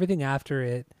 So everything after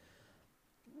it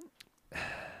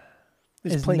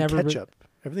is playing catch up.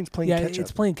 Everything's playing catch up. Yeah,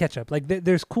 it's playing catch up. Like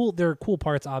there are cool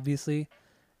parts, obviously,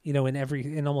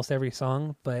 in almost every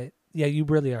song, but yeah, you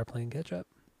really are playing catch up.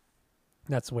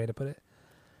 That's the way to put it.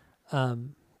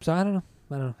 So I don't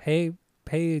know. Hey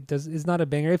is not a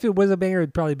banger. If it was a banger,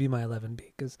 it'd probably be my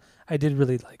 11B because I did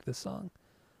really like this song.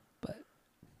 But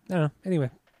I don't know. Anyway,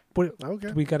 Okay.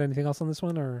 do we got anything else on this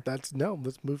one or? Let's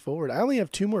move forward. I only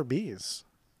have 2 more Bs.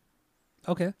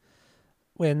 Okay.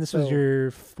 Wait, and this was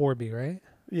your 4B, right?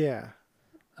 Yeah.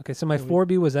 Okay, so my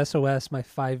 4B was SOS. My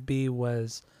 5B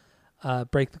was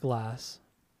Break the Glass.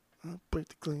 I'll break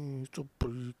the glass, I'll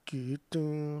break it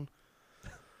down.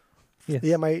 Yes,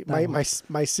 Yeah, my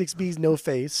 6B's No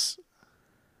Face.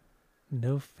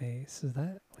 No Face. Is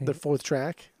that The 4th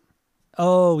track.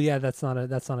 Oh yeah, that's not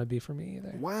a B for me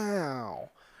either. Wow.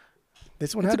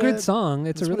 This one It's had a good song.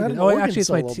 It's a really good. Oh, Actually, it's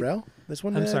solo, my bro. This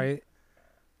one. I'm sorry.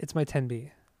 It's my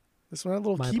 10B. This one had a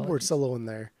little keyboard apologies. solo in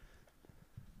there.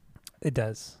 It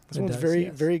does. This one's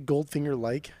very Goldfinger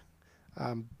like.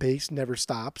 Bass never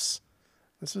stops.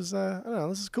 This is I don't know.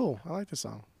 This is cool. I like this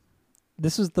song.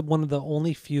 This is one of the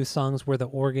only few songs where the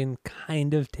organ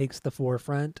kind of takes the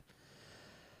forefront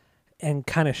and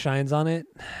kind of shines on it.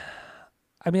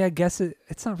 I mean, I guess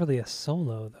it's not really a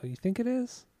solo though. You think it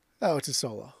is? Oh, it's a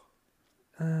solo.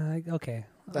 Okay.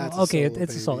 That's okay. a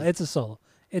solo, it's a solo. baby.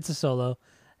 It's a solo,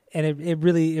 and he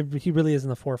really is in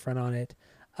the forefront on it.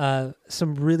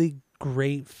 Some really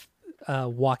great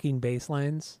walking bass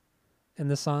lines in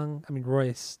the song. I mean,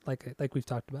 Royce, like we've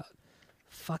talked about,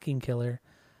 fucking killer.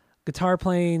 Guitar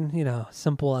playing,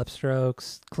 simple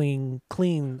upstrokes, clean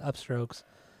upstrokes.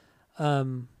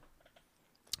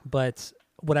 But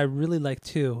what I really like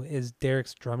too is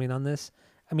Derek's drumming on this.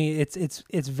 I mean, it's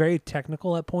very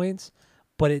technical at points,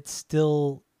 but it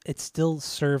still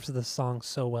serves the song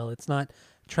so well. It's not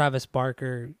Travis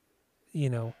Barker,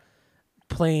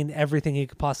 playing everything he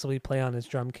could possibly play on his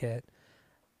drum kit.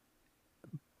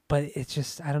 But it's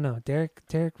just, I don't know. Derek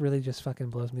really just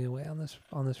fucking blows me away on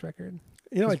this record.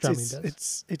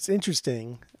 It's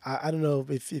interesting. I don't know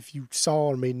if you saw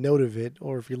or made note of it,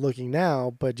 or if you're looking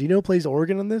now. But do you know who plays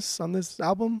organ on this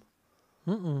album?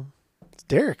 It's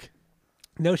Derek.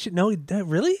 No shit. No,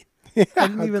 really? Yeah. I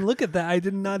didn't even look at that. I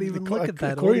did not even look at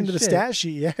that. According to Holy the shit. stat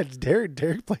sheet, yeah, it's Derek.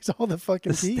 Derek plays all the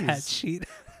fucking The keys. stat sheet.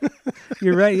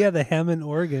 You're right. Yeah, the Hammond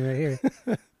organ right here,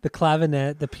 the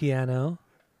clavinet, the piano.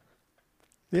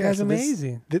 Yeah, That's so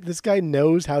amazing. This guy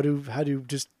knows how to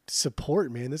just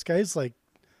support, man. This guy's like,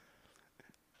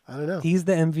 I don't know. He's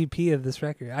the MVP of this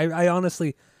record. I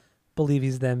honestly believe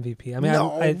he's the MVP. I mean,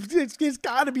 no, it's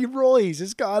got to be Royce.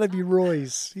 It's got to be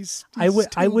Royce. He's I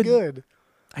would good.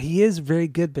 He is very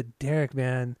good, but Derek,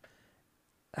 man,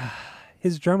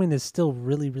 his drumming is still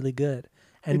really, really good.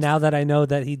 And now that I know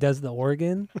that he does the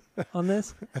organ on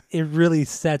this, it really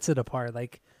sets it apart.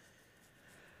 Like,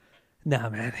 nah,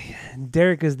 man,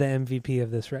 Derek is the MVP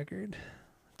of this record,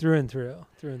 through and through.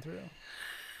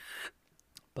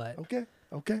 But Okay.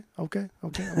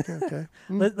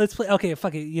 let's play. Okay,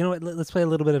 fuck it. You know what? Let's play a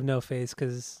little bit of No Face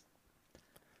because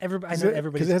I know everybody's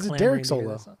because it has a clamoring Derek to hear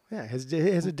solo. this song. Yeah,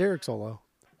 it has a Derek solo.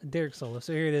 Derek solo.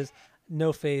 So here it is,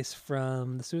 No Face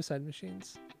from the Suicide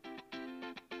Machines.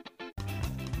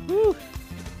 Woo!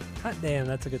 Hot damn,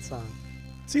 that's a good song.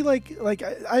 See, like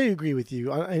I agree with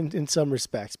you in some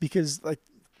respects because, like,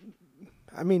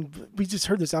 I mean, we just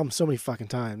heard this album so many fucking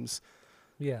times.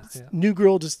 Yeah. New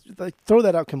Girl, just like throw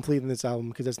that out complete in this album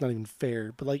because that's not even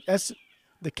fair. But like,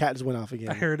 the cat just went off again.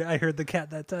 I heard the cat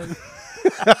that time.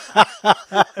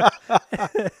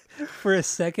 For a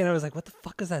second, I was like, "What the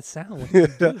fuck is that sound?"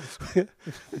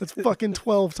 That's fucking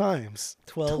 12 times.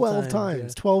 12 times.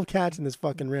 Yeah. 12 cats in this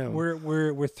fucking room.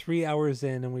 We're 3 hours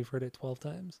in and we've heard it 12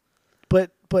 times.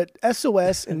 But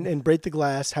SOS and Break the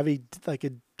Glass have a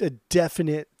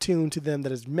definite tune to them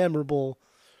that is memorable.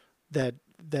 That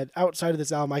outside of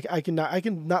this album, I can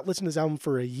not listen to this album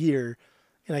for a year,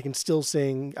 and I can still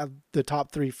sing the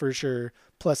top 3 for sure,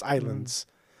 plus Islands.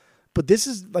 But this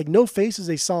is like No Face is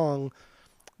a song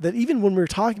that even when we were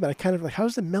talking about it, kind of like, how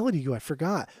does the melody go? I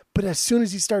forgot. But as soon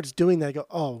as he starts doing that, I go,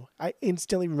 oh, I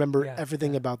instantly remember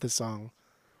everything about this song.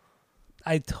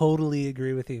 I totally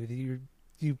agree with you.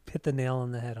 You hit the nail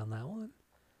on the head on that one.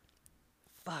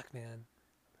 Fuck, man.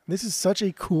 This is such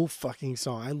a cool fucking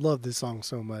song. I love this song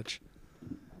so much.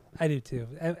 I do too.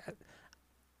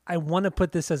 I want to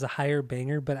put this as a higher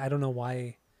banger, but I don't know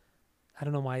why. I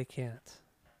don't know why I can't.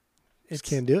 Just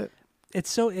can't do it.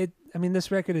 I mean,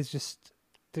 this record is just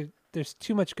there's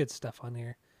too much good stuff on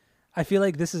here. I feel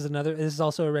like this is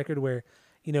also a record where,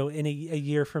 in a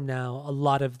year from now, a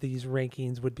lot of these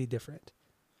rankings would be different.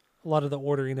 A lot of the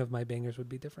ordering of my bangers would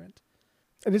be different.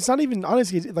 And it's not even,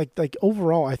 honestly, like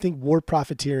overall, I think War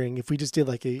Profiteering, if we just did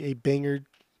like a banger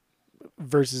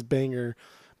versus banger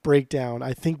breakdown,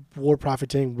 I think War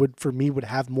Profiteering would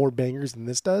have more bangers than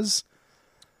this does.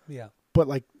 Yeah. But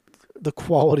like the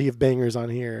quality of bangers on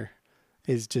here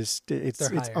is just it's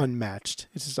higher. unmatched.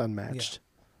 It's just unmatched.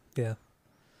 Yeah.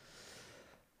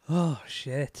 Oh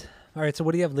shit. All right, so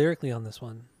what do you have lyrically on this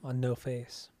one? On No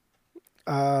Face?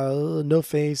 No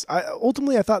Face. I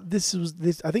thought this.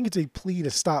 I think it's a plea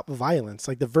to stop violence.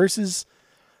 Like the verses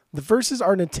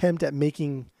are an attempt at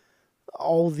making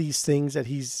all these things that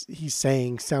he's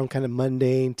saying sound kind of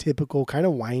mundane, typical, kind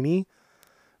of whiny,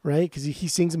 right? Because he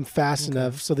sings them fast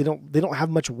enough so they don't have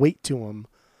much weight to them,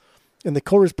 and the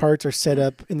chorus parts are set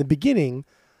up in the beginning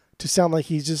to sound like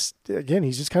he's just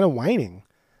kind of whining,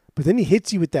 but then he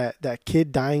hits you with that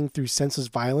kid dying through senseless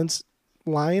violence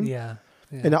line,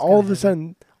 and all of a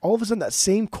sudden that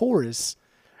same chorus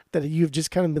that you've just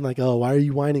kind of been like, oh, why are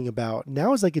you whining about?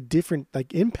 Now it's like a different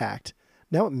like impact.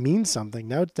 Now it means something.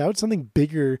 Now it's something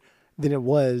bigger than it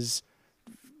was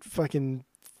fucking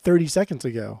 30 seconds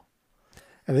ago.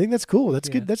 And I think that's cool. That's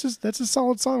good. That's a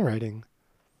solid songwriting.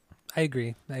 I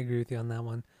agree with you on that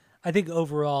one. I think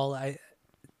overall,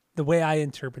 the way I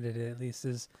interpreted it at least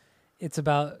is it's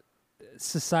about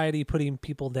society putting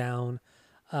people down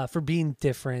for being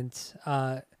different.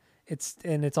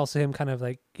 It's also him kind of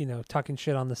like, talking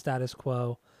shit on the status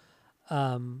quo.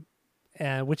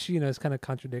 And which, is kind of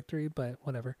contradictory, but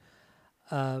whatever.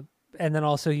 And then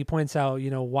also he points out,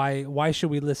 why should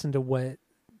we listen to what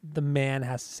the man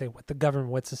has to say, what the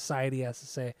government, what society has to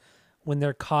say when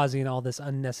they're causing all this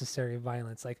unnecessary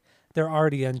violence? Like, they're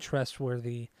already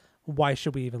untrustworthy. Why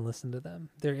should we even listen to them?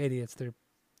 They're idiots. They're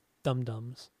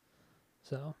dum-dums.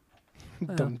 So,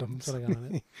 dum-dums. That's what I got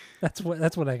on it. That's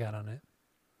what I got on it.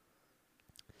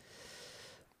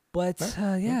 But,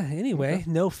 anyway,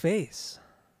 No Face.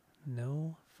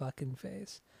 No fucking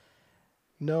face.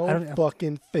 No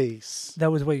fucking face.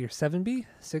 That was what, your 7B?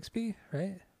 6B,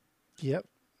 right? Yep.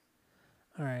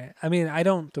 All right. I mean, I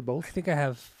don't. To both. I think I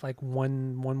have like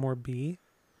one more B.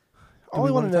 All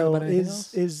I want to know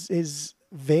is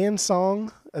Van's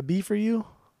song a B for you?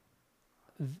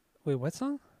 Wait, what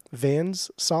song? Van's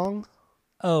song?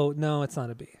 Oh, no, it's not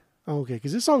a B. Okay,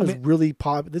 because this song is really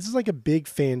pop. This is like a big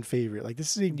fan favorite. Like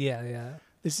this is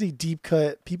This is a deep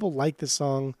cut. People like this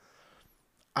song.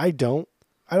 I don't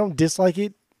dislike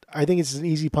it. I think it's an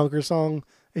easy punker song.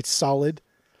 It's solid.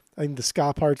 I think the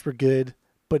ska parts were good,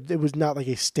 but it was not like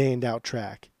a standout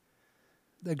track.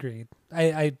 Agreed.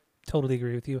 I totally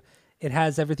agree with you. It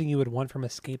has everything you would want from a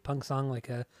skate punk song, like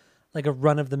a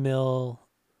run of the mill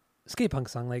skate punk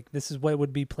song. Like this is what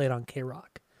would be played on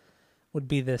K-Rock. Would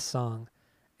be this song,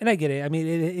 and I get it. I mean,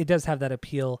 it does have that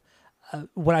appeal.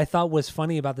 What I thought was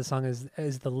funny about the song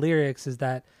is the lyrics is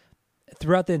that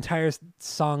throughout the entire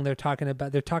song they're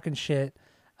talking shit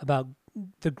about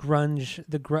the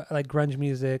grunge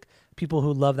music, people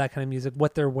who love that kind of music,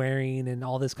 what they're wearing and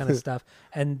all this kind of stuff.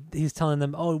 And he's telling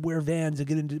them, "Oh, wear Vans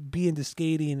and be into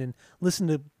skating and listen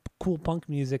to cool punk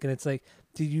music." And it's like,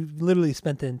 dude, you literally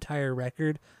spent the entire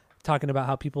record talking about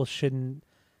how people shouldn't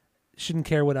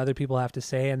care what other people have to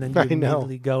say, and then you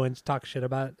immediately go and talk shit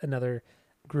about another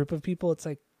group of people. It's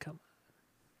like, come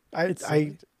on.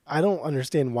 I don't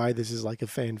understand why this is like a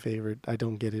fan favorite. I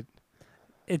don't get it.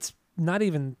 It's not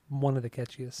even one of the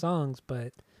catchiest songs,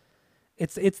 but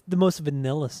it's the most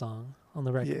vanilla song on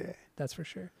the record. Yeah. That's for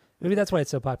sure. Maybe that's why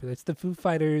it's so popular. It's the Foo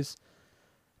Fighters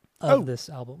of this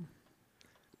album.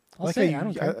 I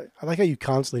don't care. I like how you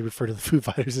constantly refer to the Foo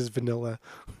Fighters as vanilla.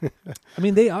 I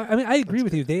mean, they are. I mean, I agree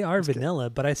with you. They are vanilla,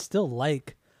 but I still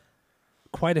like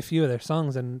quite a few of their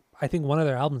songs, and I think one of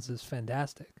their albums is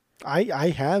fantastic. I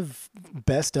have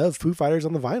best of Foo Fighters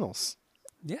on the vinyls.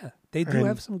 Yeah, they do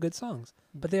have some good songs,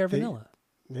 but they are vanilla.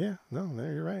 Yeah, no,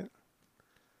 you're right.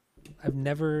 I've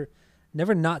never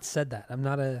not said that. I'm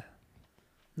not a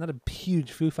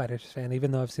huge Foo Fighters fan,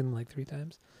 even though I've seen them like 3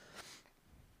 times.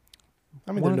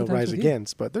 I mean, they're no Rise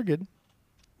Against, but they're good.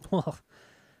 Well,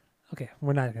 okay,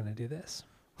 we're not going to do this.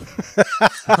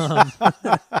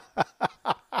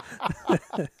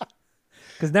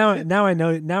 Because now I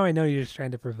know you're just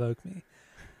trying to provoke me.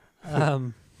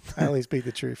 I only speak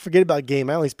the truth. Forget about game.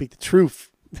 I only speak the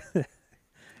truth.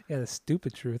 Yeah, the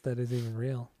stupid truth that is even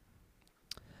real.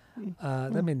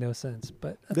 That made no sense,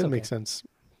 but that's didn't okay. make sense.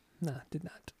 No, did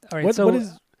not. All right,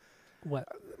 what?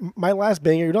 My last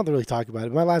banger? You don't have to really talk about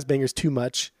it. My last banger is Too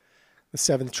Much, the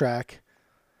 7th track.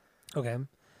 Okay.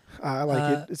 I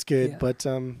like it. It's good. Yeah. But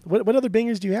what other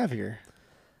bangers do you have here?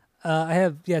 I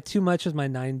have Too Much is my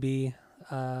 9B.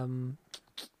 And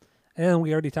then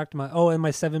we already talked about and my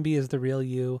 7B is The Real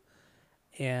You,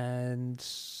 and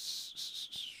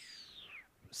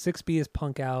 6B is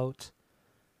Punk Out.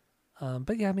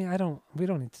 But yeah, I mean, we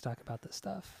don't need to talk about this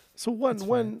stuff. So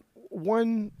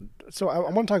so I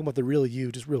want to talk about The Real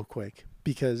You just real quick.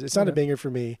 because it's not a banger for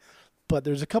me. But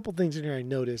there's a couple things in here I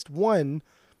noticed. One,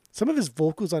 some of his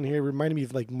vocals on here reminded me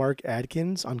of like Mark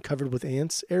Adkins on Covered with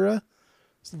Ants era.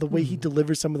 So the way he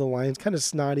delivers some of the lines, kind of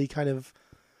snotty,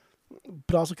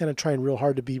 but also kind of trying real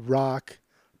hard to be rock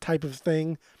type of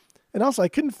thing. And also, I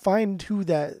couldn't find who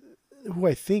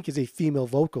I think is a female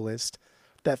vocalist,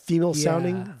 that female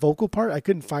sounding vocal part. I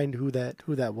couldn't find who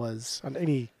that was on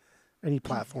any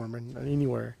platform and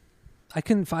anywhere. I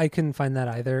couldn't find that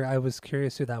either. I was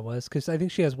curious who that was because I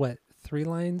think she has 3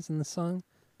 lines in the song.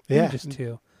 Yeah, just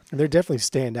 2. And they're definitely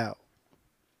stand out.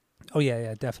 Oh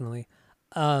yeah, definitely.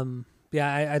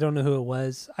 I don't know who it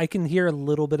was. I can hear a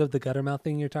little bit of the Guttermouth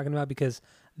thing you're talking about because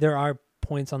there are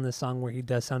points on this song where he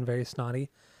does sound very snotty,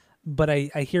 but I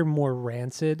hear more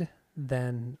Rancid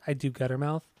than I do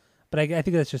Guttermouth. But I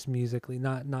think that's just musically,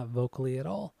 not vocally at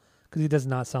all, because he does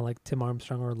not sound like Tim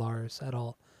Armstrong or Lars at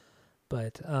all.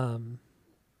 But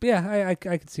yeah, I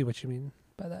could see what you mean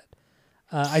by that.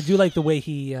 I do like the way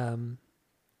he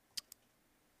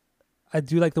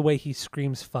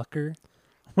screams "fucker"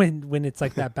 when it's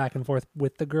like that back and forth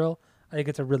with the girl. I think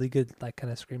it's a really good like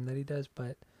kind of scream that he does.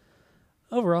 But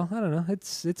overall, I don't know.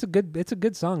 It's a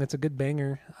good song. It's a good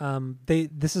banger.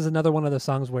 This is another one of those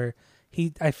songs where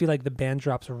I feel like the band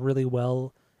drops really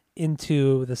well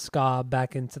into the ska,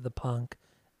 back into the punk,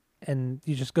 and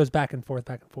he just goes back and forth.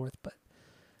 But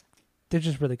they're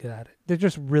just really good at it. They're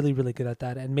just really, really good at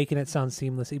that and making it sound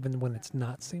seamless even when it's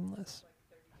not seamless.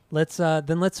 Let's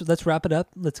wrap it up.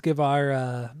 Let's give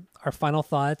our final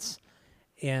thoughts,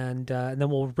 and then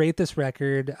we'll rate this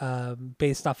record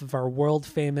based off of our world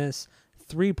famous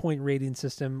 3-point rating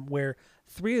system, where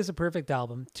 3 is a perfect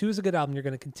album, 2 is a good album you're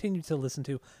going to continue to listen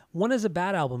to, 1 is a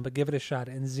bad album but give it a shot,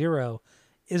 and 0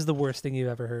 is the worst thing you've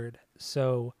ever heard.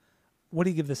 So, what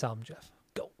do you give this album, Jeff?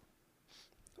 Go.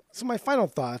 So my final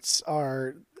thoughts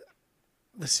are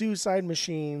the Suicide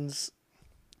Machines.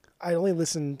 I only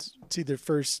listened to their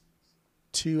first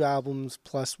 2 albums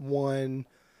plus 1,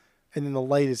 and then the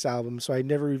latest album. So I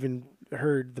never even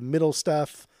heard the middle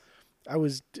stuff. I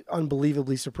was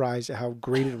unbelievably surprised at how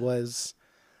great it was.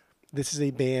 This is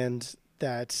a band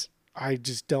that I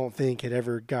just don't think had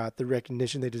ever got the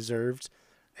recognition they deserved,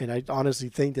 and I honestly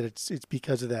think that it's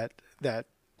because of that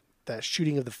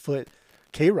Shooting of the Foot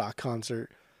K-Rock concert.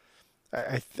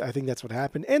 I think that's what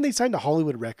happened. And they signed to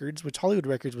Hollywood Records, which Hollywood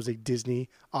Records was a Disney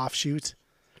offshoot.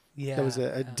 Yeah, that was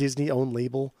a Disney-owned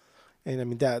label, and I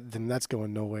mean that's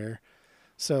going nowhere.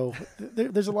 So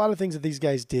there's a lot of things that these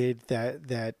guys did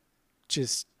that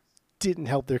just didn't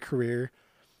help their career,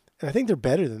 and I think they're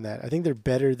better than that. I think they're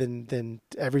better than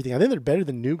everything. I think they're better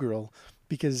than New Girl,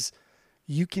 because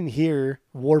you can hear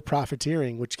War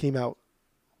Profiteering, which came out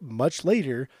much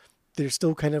later. They're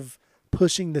still kind of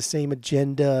pushing the same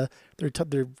agenda.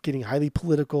 They're getting highly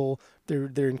political.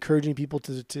 They're encouraging people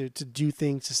to do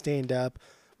things, to stand up,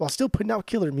 while still putting out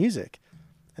killer music.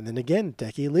 And then again, a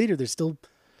decade later, they're still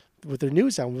with their new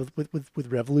sound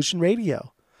with Revolution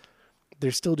Radio.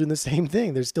 They're still doing the same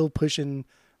thing. They're still pushing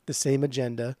the same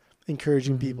agenda,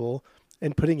 encouraging people,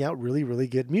 and putting out really, really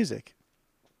good music.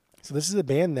 So this is a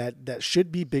band that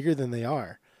should be bigger than they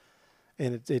are,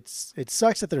 and it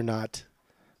sucks that they're not,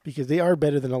 because they are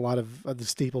better than a lot of the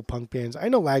staple punk bands. I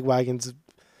know Lagwagon's a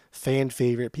fan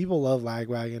favorite. People love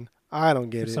Lagwagon. I don't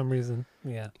get it for some reason.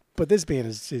 Yeah, but this band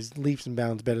is leaps and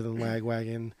bounds better than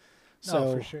Lagwagon.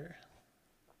 So for sure.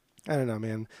 I don't know,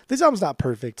 man. This album's not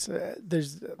perfect.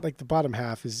 There's like the bottom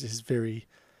half is very,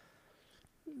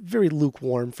 very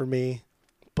lukewarm for me,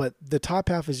 but the top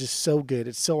half is just so good.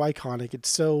 It's so iconic. It's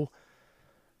so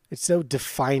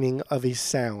defining of a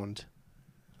sound.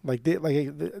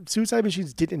 The Suicide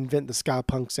Machines didn't invent the ska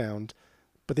punk sound,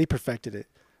 but they perfected it.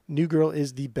 New Girl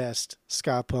is the best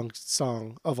ska punk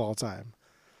song of all time,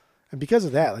 and because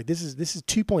of that, this is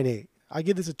 2.8. I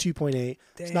give this a 2.8.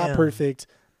 It's not perfect,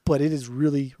 but it is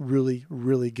really, really,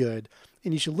 really good,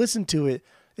 and you should listen to it,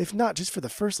 if not just for the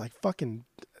first fucking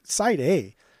side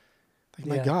A.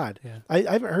 My God, I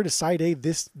haven't heard a side A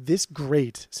this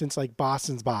great since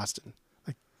Boston's Boston.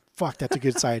 Fuck, that's a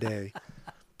good side A.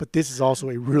 But this is also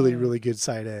a really, really good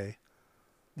side A.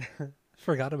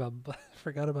 Forgot about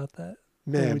that.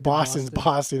 Man, Boston's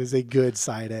Boston is a good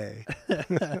side A.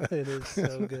 It is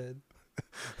so good.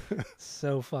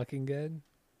 So fucking good.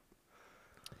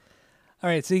 All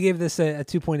right, so you gave this a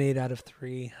 2.8 out of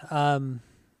 3.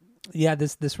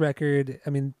 This record, I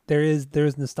mean, there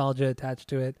is nostalgia attached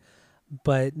to it,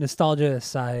 but nostalgia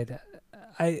aside,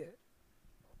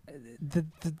 the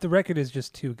record is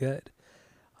just too good.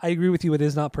 I agree with you. It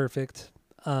is not perfect.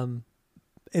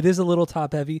 It is a little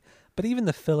top heavy, but even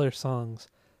the filler songs,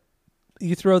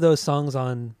 you throw those songs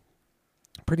on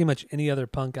pretty much any other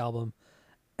punk album,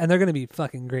 and they're going to be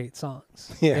fucking great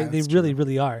songs. Yeah, they really,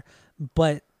 really are.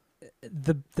 But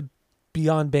the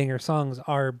Beyond Banger songs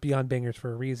are Beyond Bangers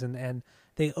for a reason, and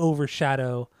they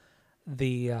overshadow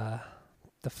the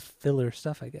filler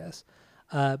stuff, I guess.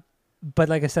 But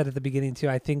like I said at the beginning too,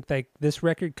 I think like this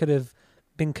record could have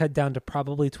been cut down to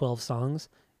probably 12 songs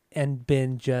and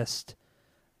been just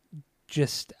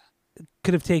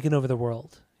could have taken over the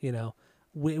world, you know,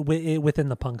 within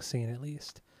the punk scene at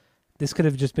least. This could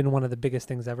have just been one of the biggest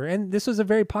things ever. And this was a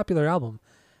very popular album,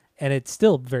 and it's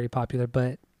still very popular,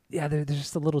 but yeah, there's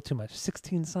just a little too much.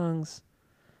 16 songs.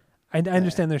 I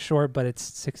understand they're short, but it's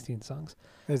 16 songs.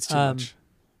 It's too much.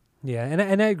 Yeah,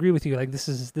 and I agree with you. Like this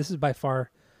is by far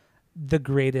the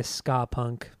greatest ska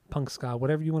punk ska,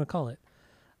 whatever you want to call it,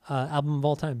 album of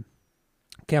all time.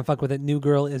 Can't fuck with it. New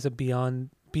Girl is a beyond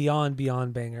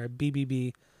banger.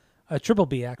 BBB, a triple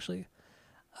B actually.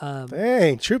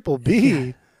 Dang, triple B.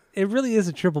 Yeah, it really is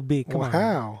a triple B. Come on.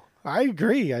 Wow. I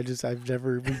agree.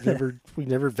 We've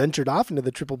never ventured off into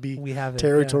the triple B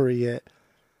territory yet.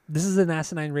 This is an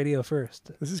Asinine Radio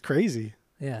first. This is crazy.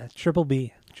 Yeah, triple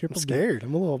B. I'm scared.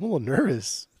 I'm a little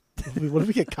nervous. What if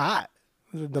we get caught?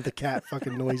 Another cat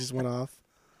fucking noise just went off.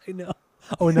 I know.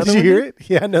 Oh, another Did one? you hear it?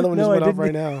 Yeah, another one just went off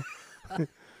right now.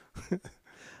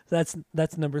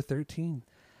 That's number 13.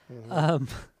 Mm-hmm.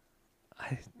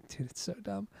 Dude, it's so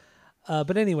dumb.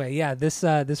 But anyway, yeah, this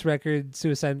record,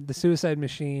 the Suicide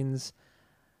Machines,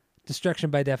 Destruction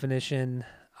by Definition.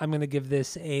 I'm gonna give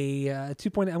this a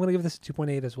 2.8. I'm gonna give this a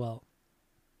 2.8 as well,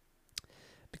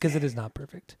 because it is not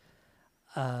perfect.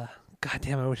 God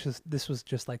damn, I wish this was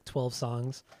just like 12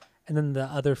 songs, and then the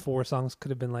other 4 songs could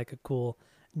have been like a cool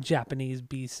Japanese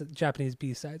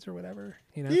B-sides or whatever,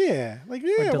 you know? Yeah, like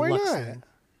why not? Thing.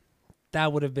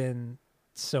 That would have been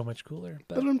so much cooler.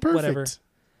 But perfect.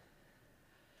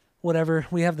 Whatever.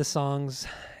 We have the songs,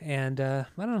 and I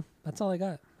don't know. That's all I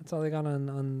got. That's all I got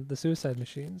on the Suicide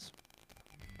Machines.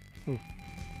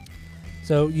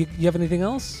 So you have anything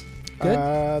else?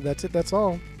 Good. That's it. That's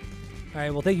all. All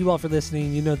right. Well, thank you all for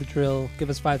listening. You know the drill. Give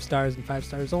us 5 stars and 5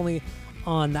 stars only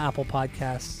on the Apple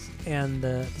Podcasts and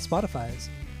the Spotify's.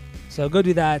 So go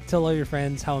do that. Tell all your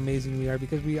friends how amazing we are,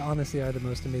 because we honestly are the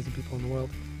most amazing people in the world.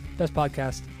 Best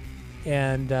podcast.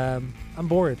 And I'm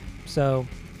bored. So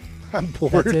I'm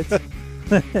bored. That's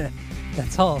it.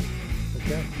 That's all.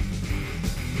 Okay.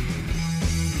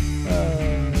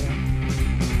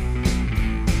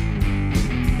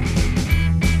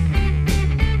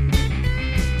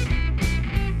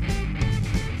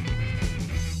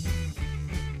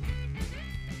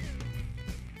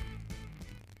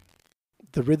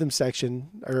 The rhythm section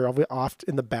are off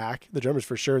in the back. The drummer's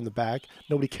for sure in the back.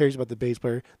 Nobody cares about the bass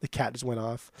player. The cat just went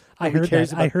off. I heard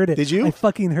that. I heard it. Did you? I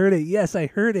fucking heard it. Yes, I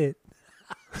heard it.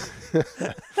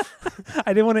 I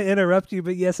didn't want to interrupt you,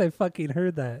 but yes, I fucking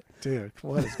heard that. Dude,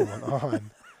 what is going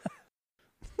on?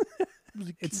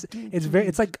 It's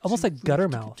like almost like gutter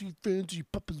mouth. It's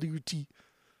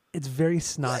very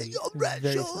snotty.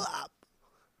 Very snotty.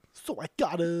 So I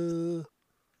gotta.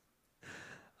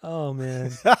 Oh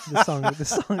man, this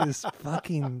song is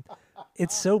fucking.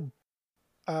 It's so.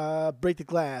 Break the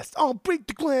glass. I'll break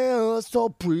the glass. I'll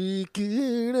break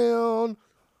it down.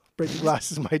 Break the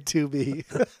glass is my 2B.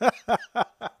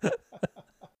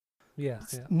 Yeah.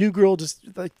 New Girl,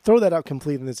 just like throw that out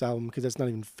complete in this album, because that's not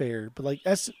even fair. But like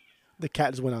the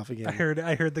cat just went off again. I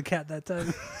heard the cat that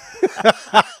time.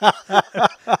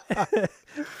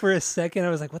 For a second, I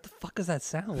was like, "What the fuck is that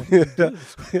sound?"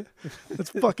 That's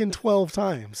fucking 12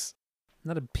 times. I'm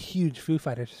not a huge Foo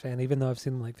Fighters fan, even though I've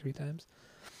seen them like 3 times.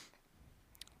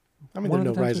 I mean, they're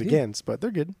no Rise Against, but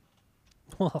they're good.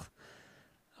 Well,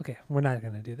 okay, we're not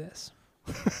gonna do this.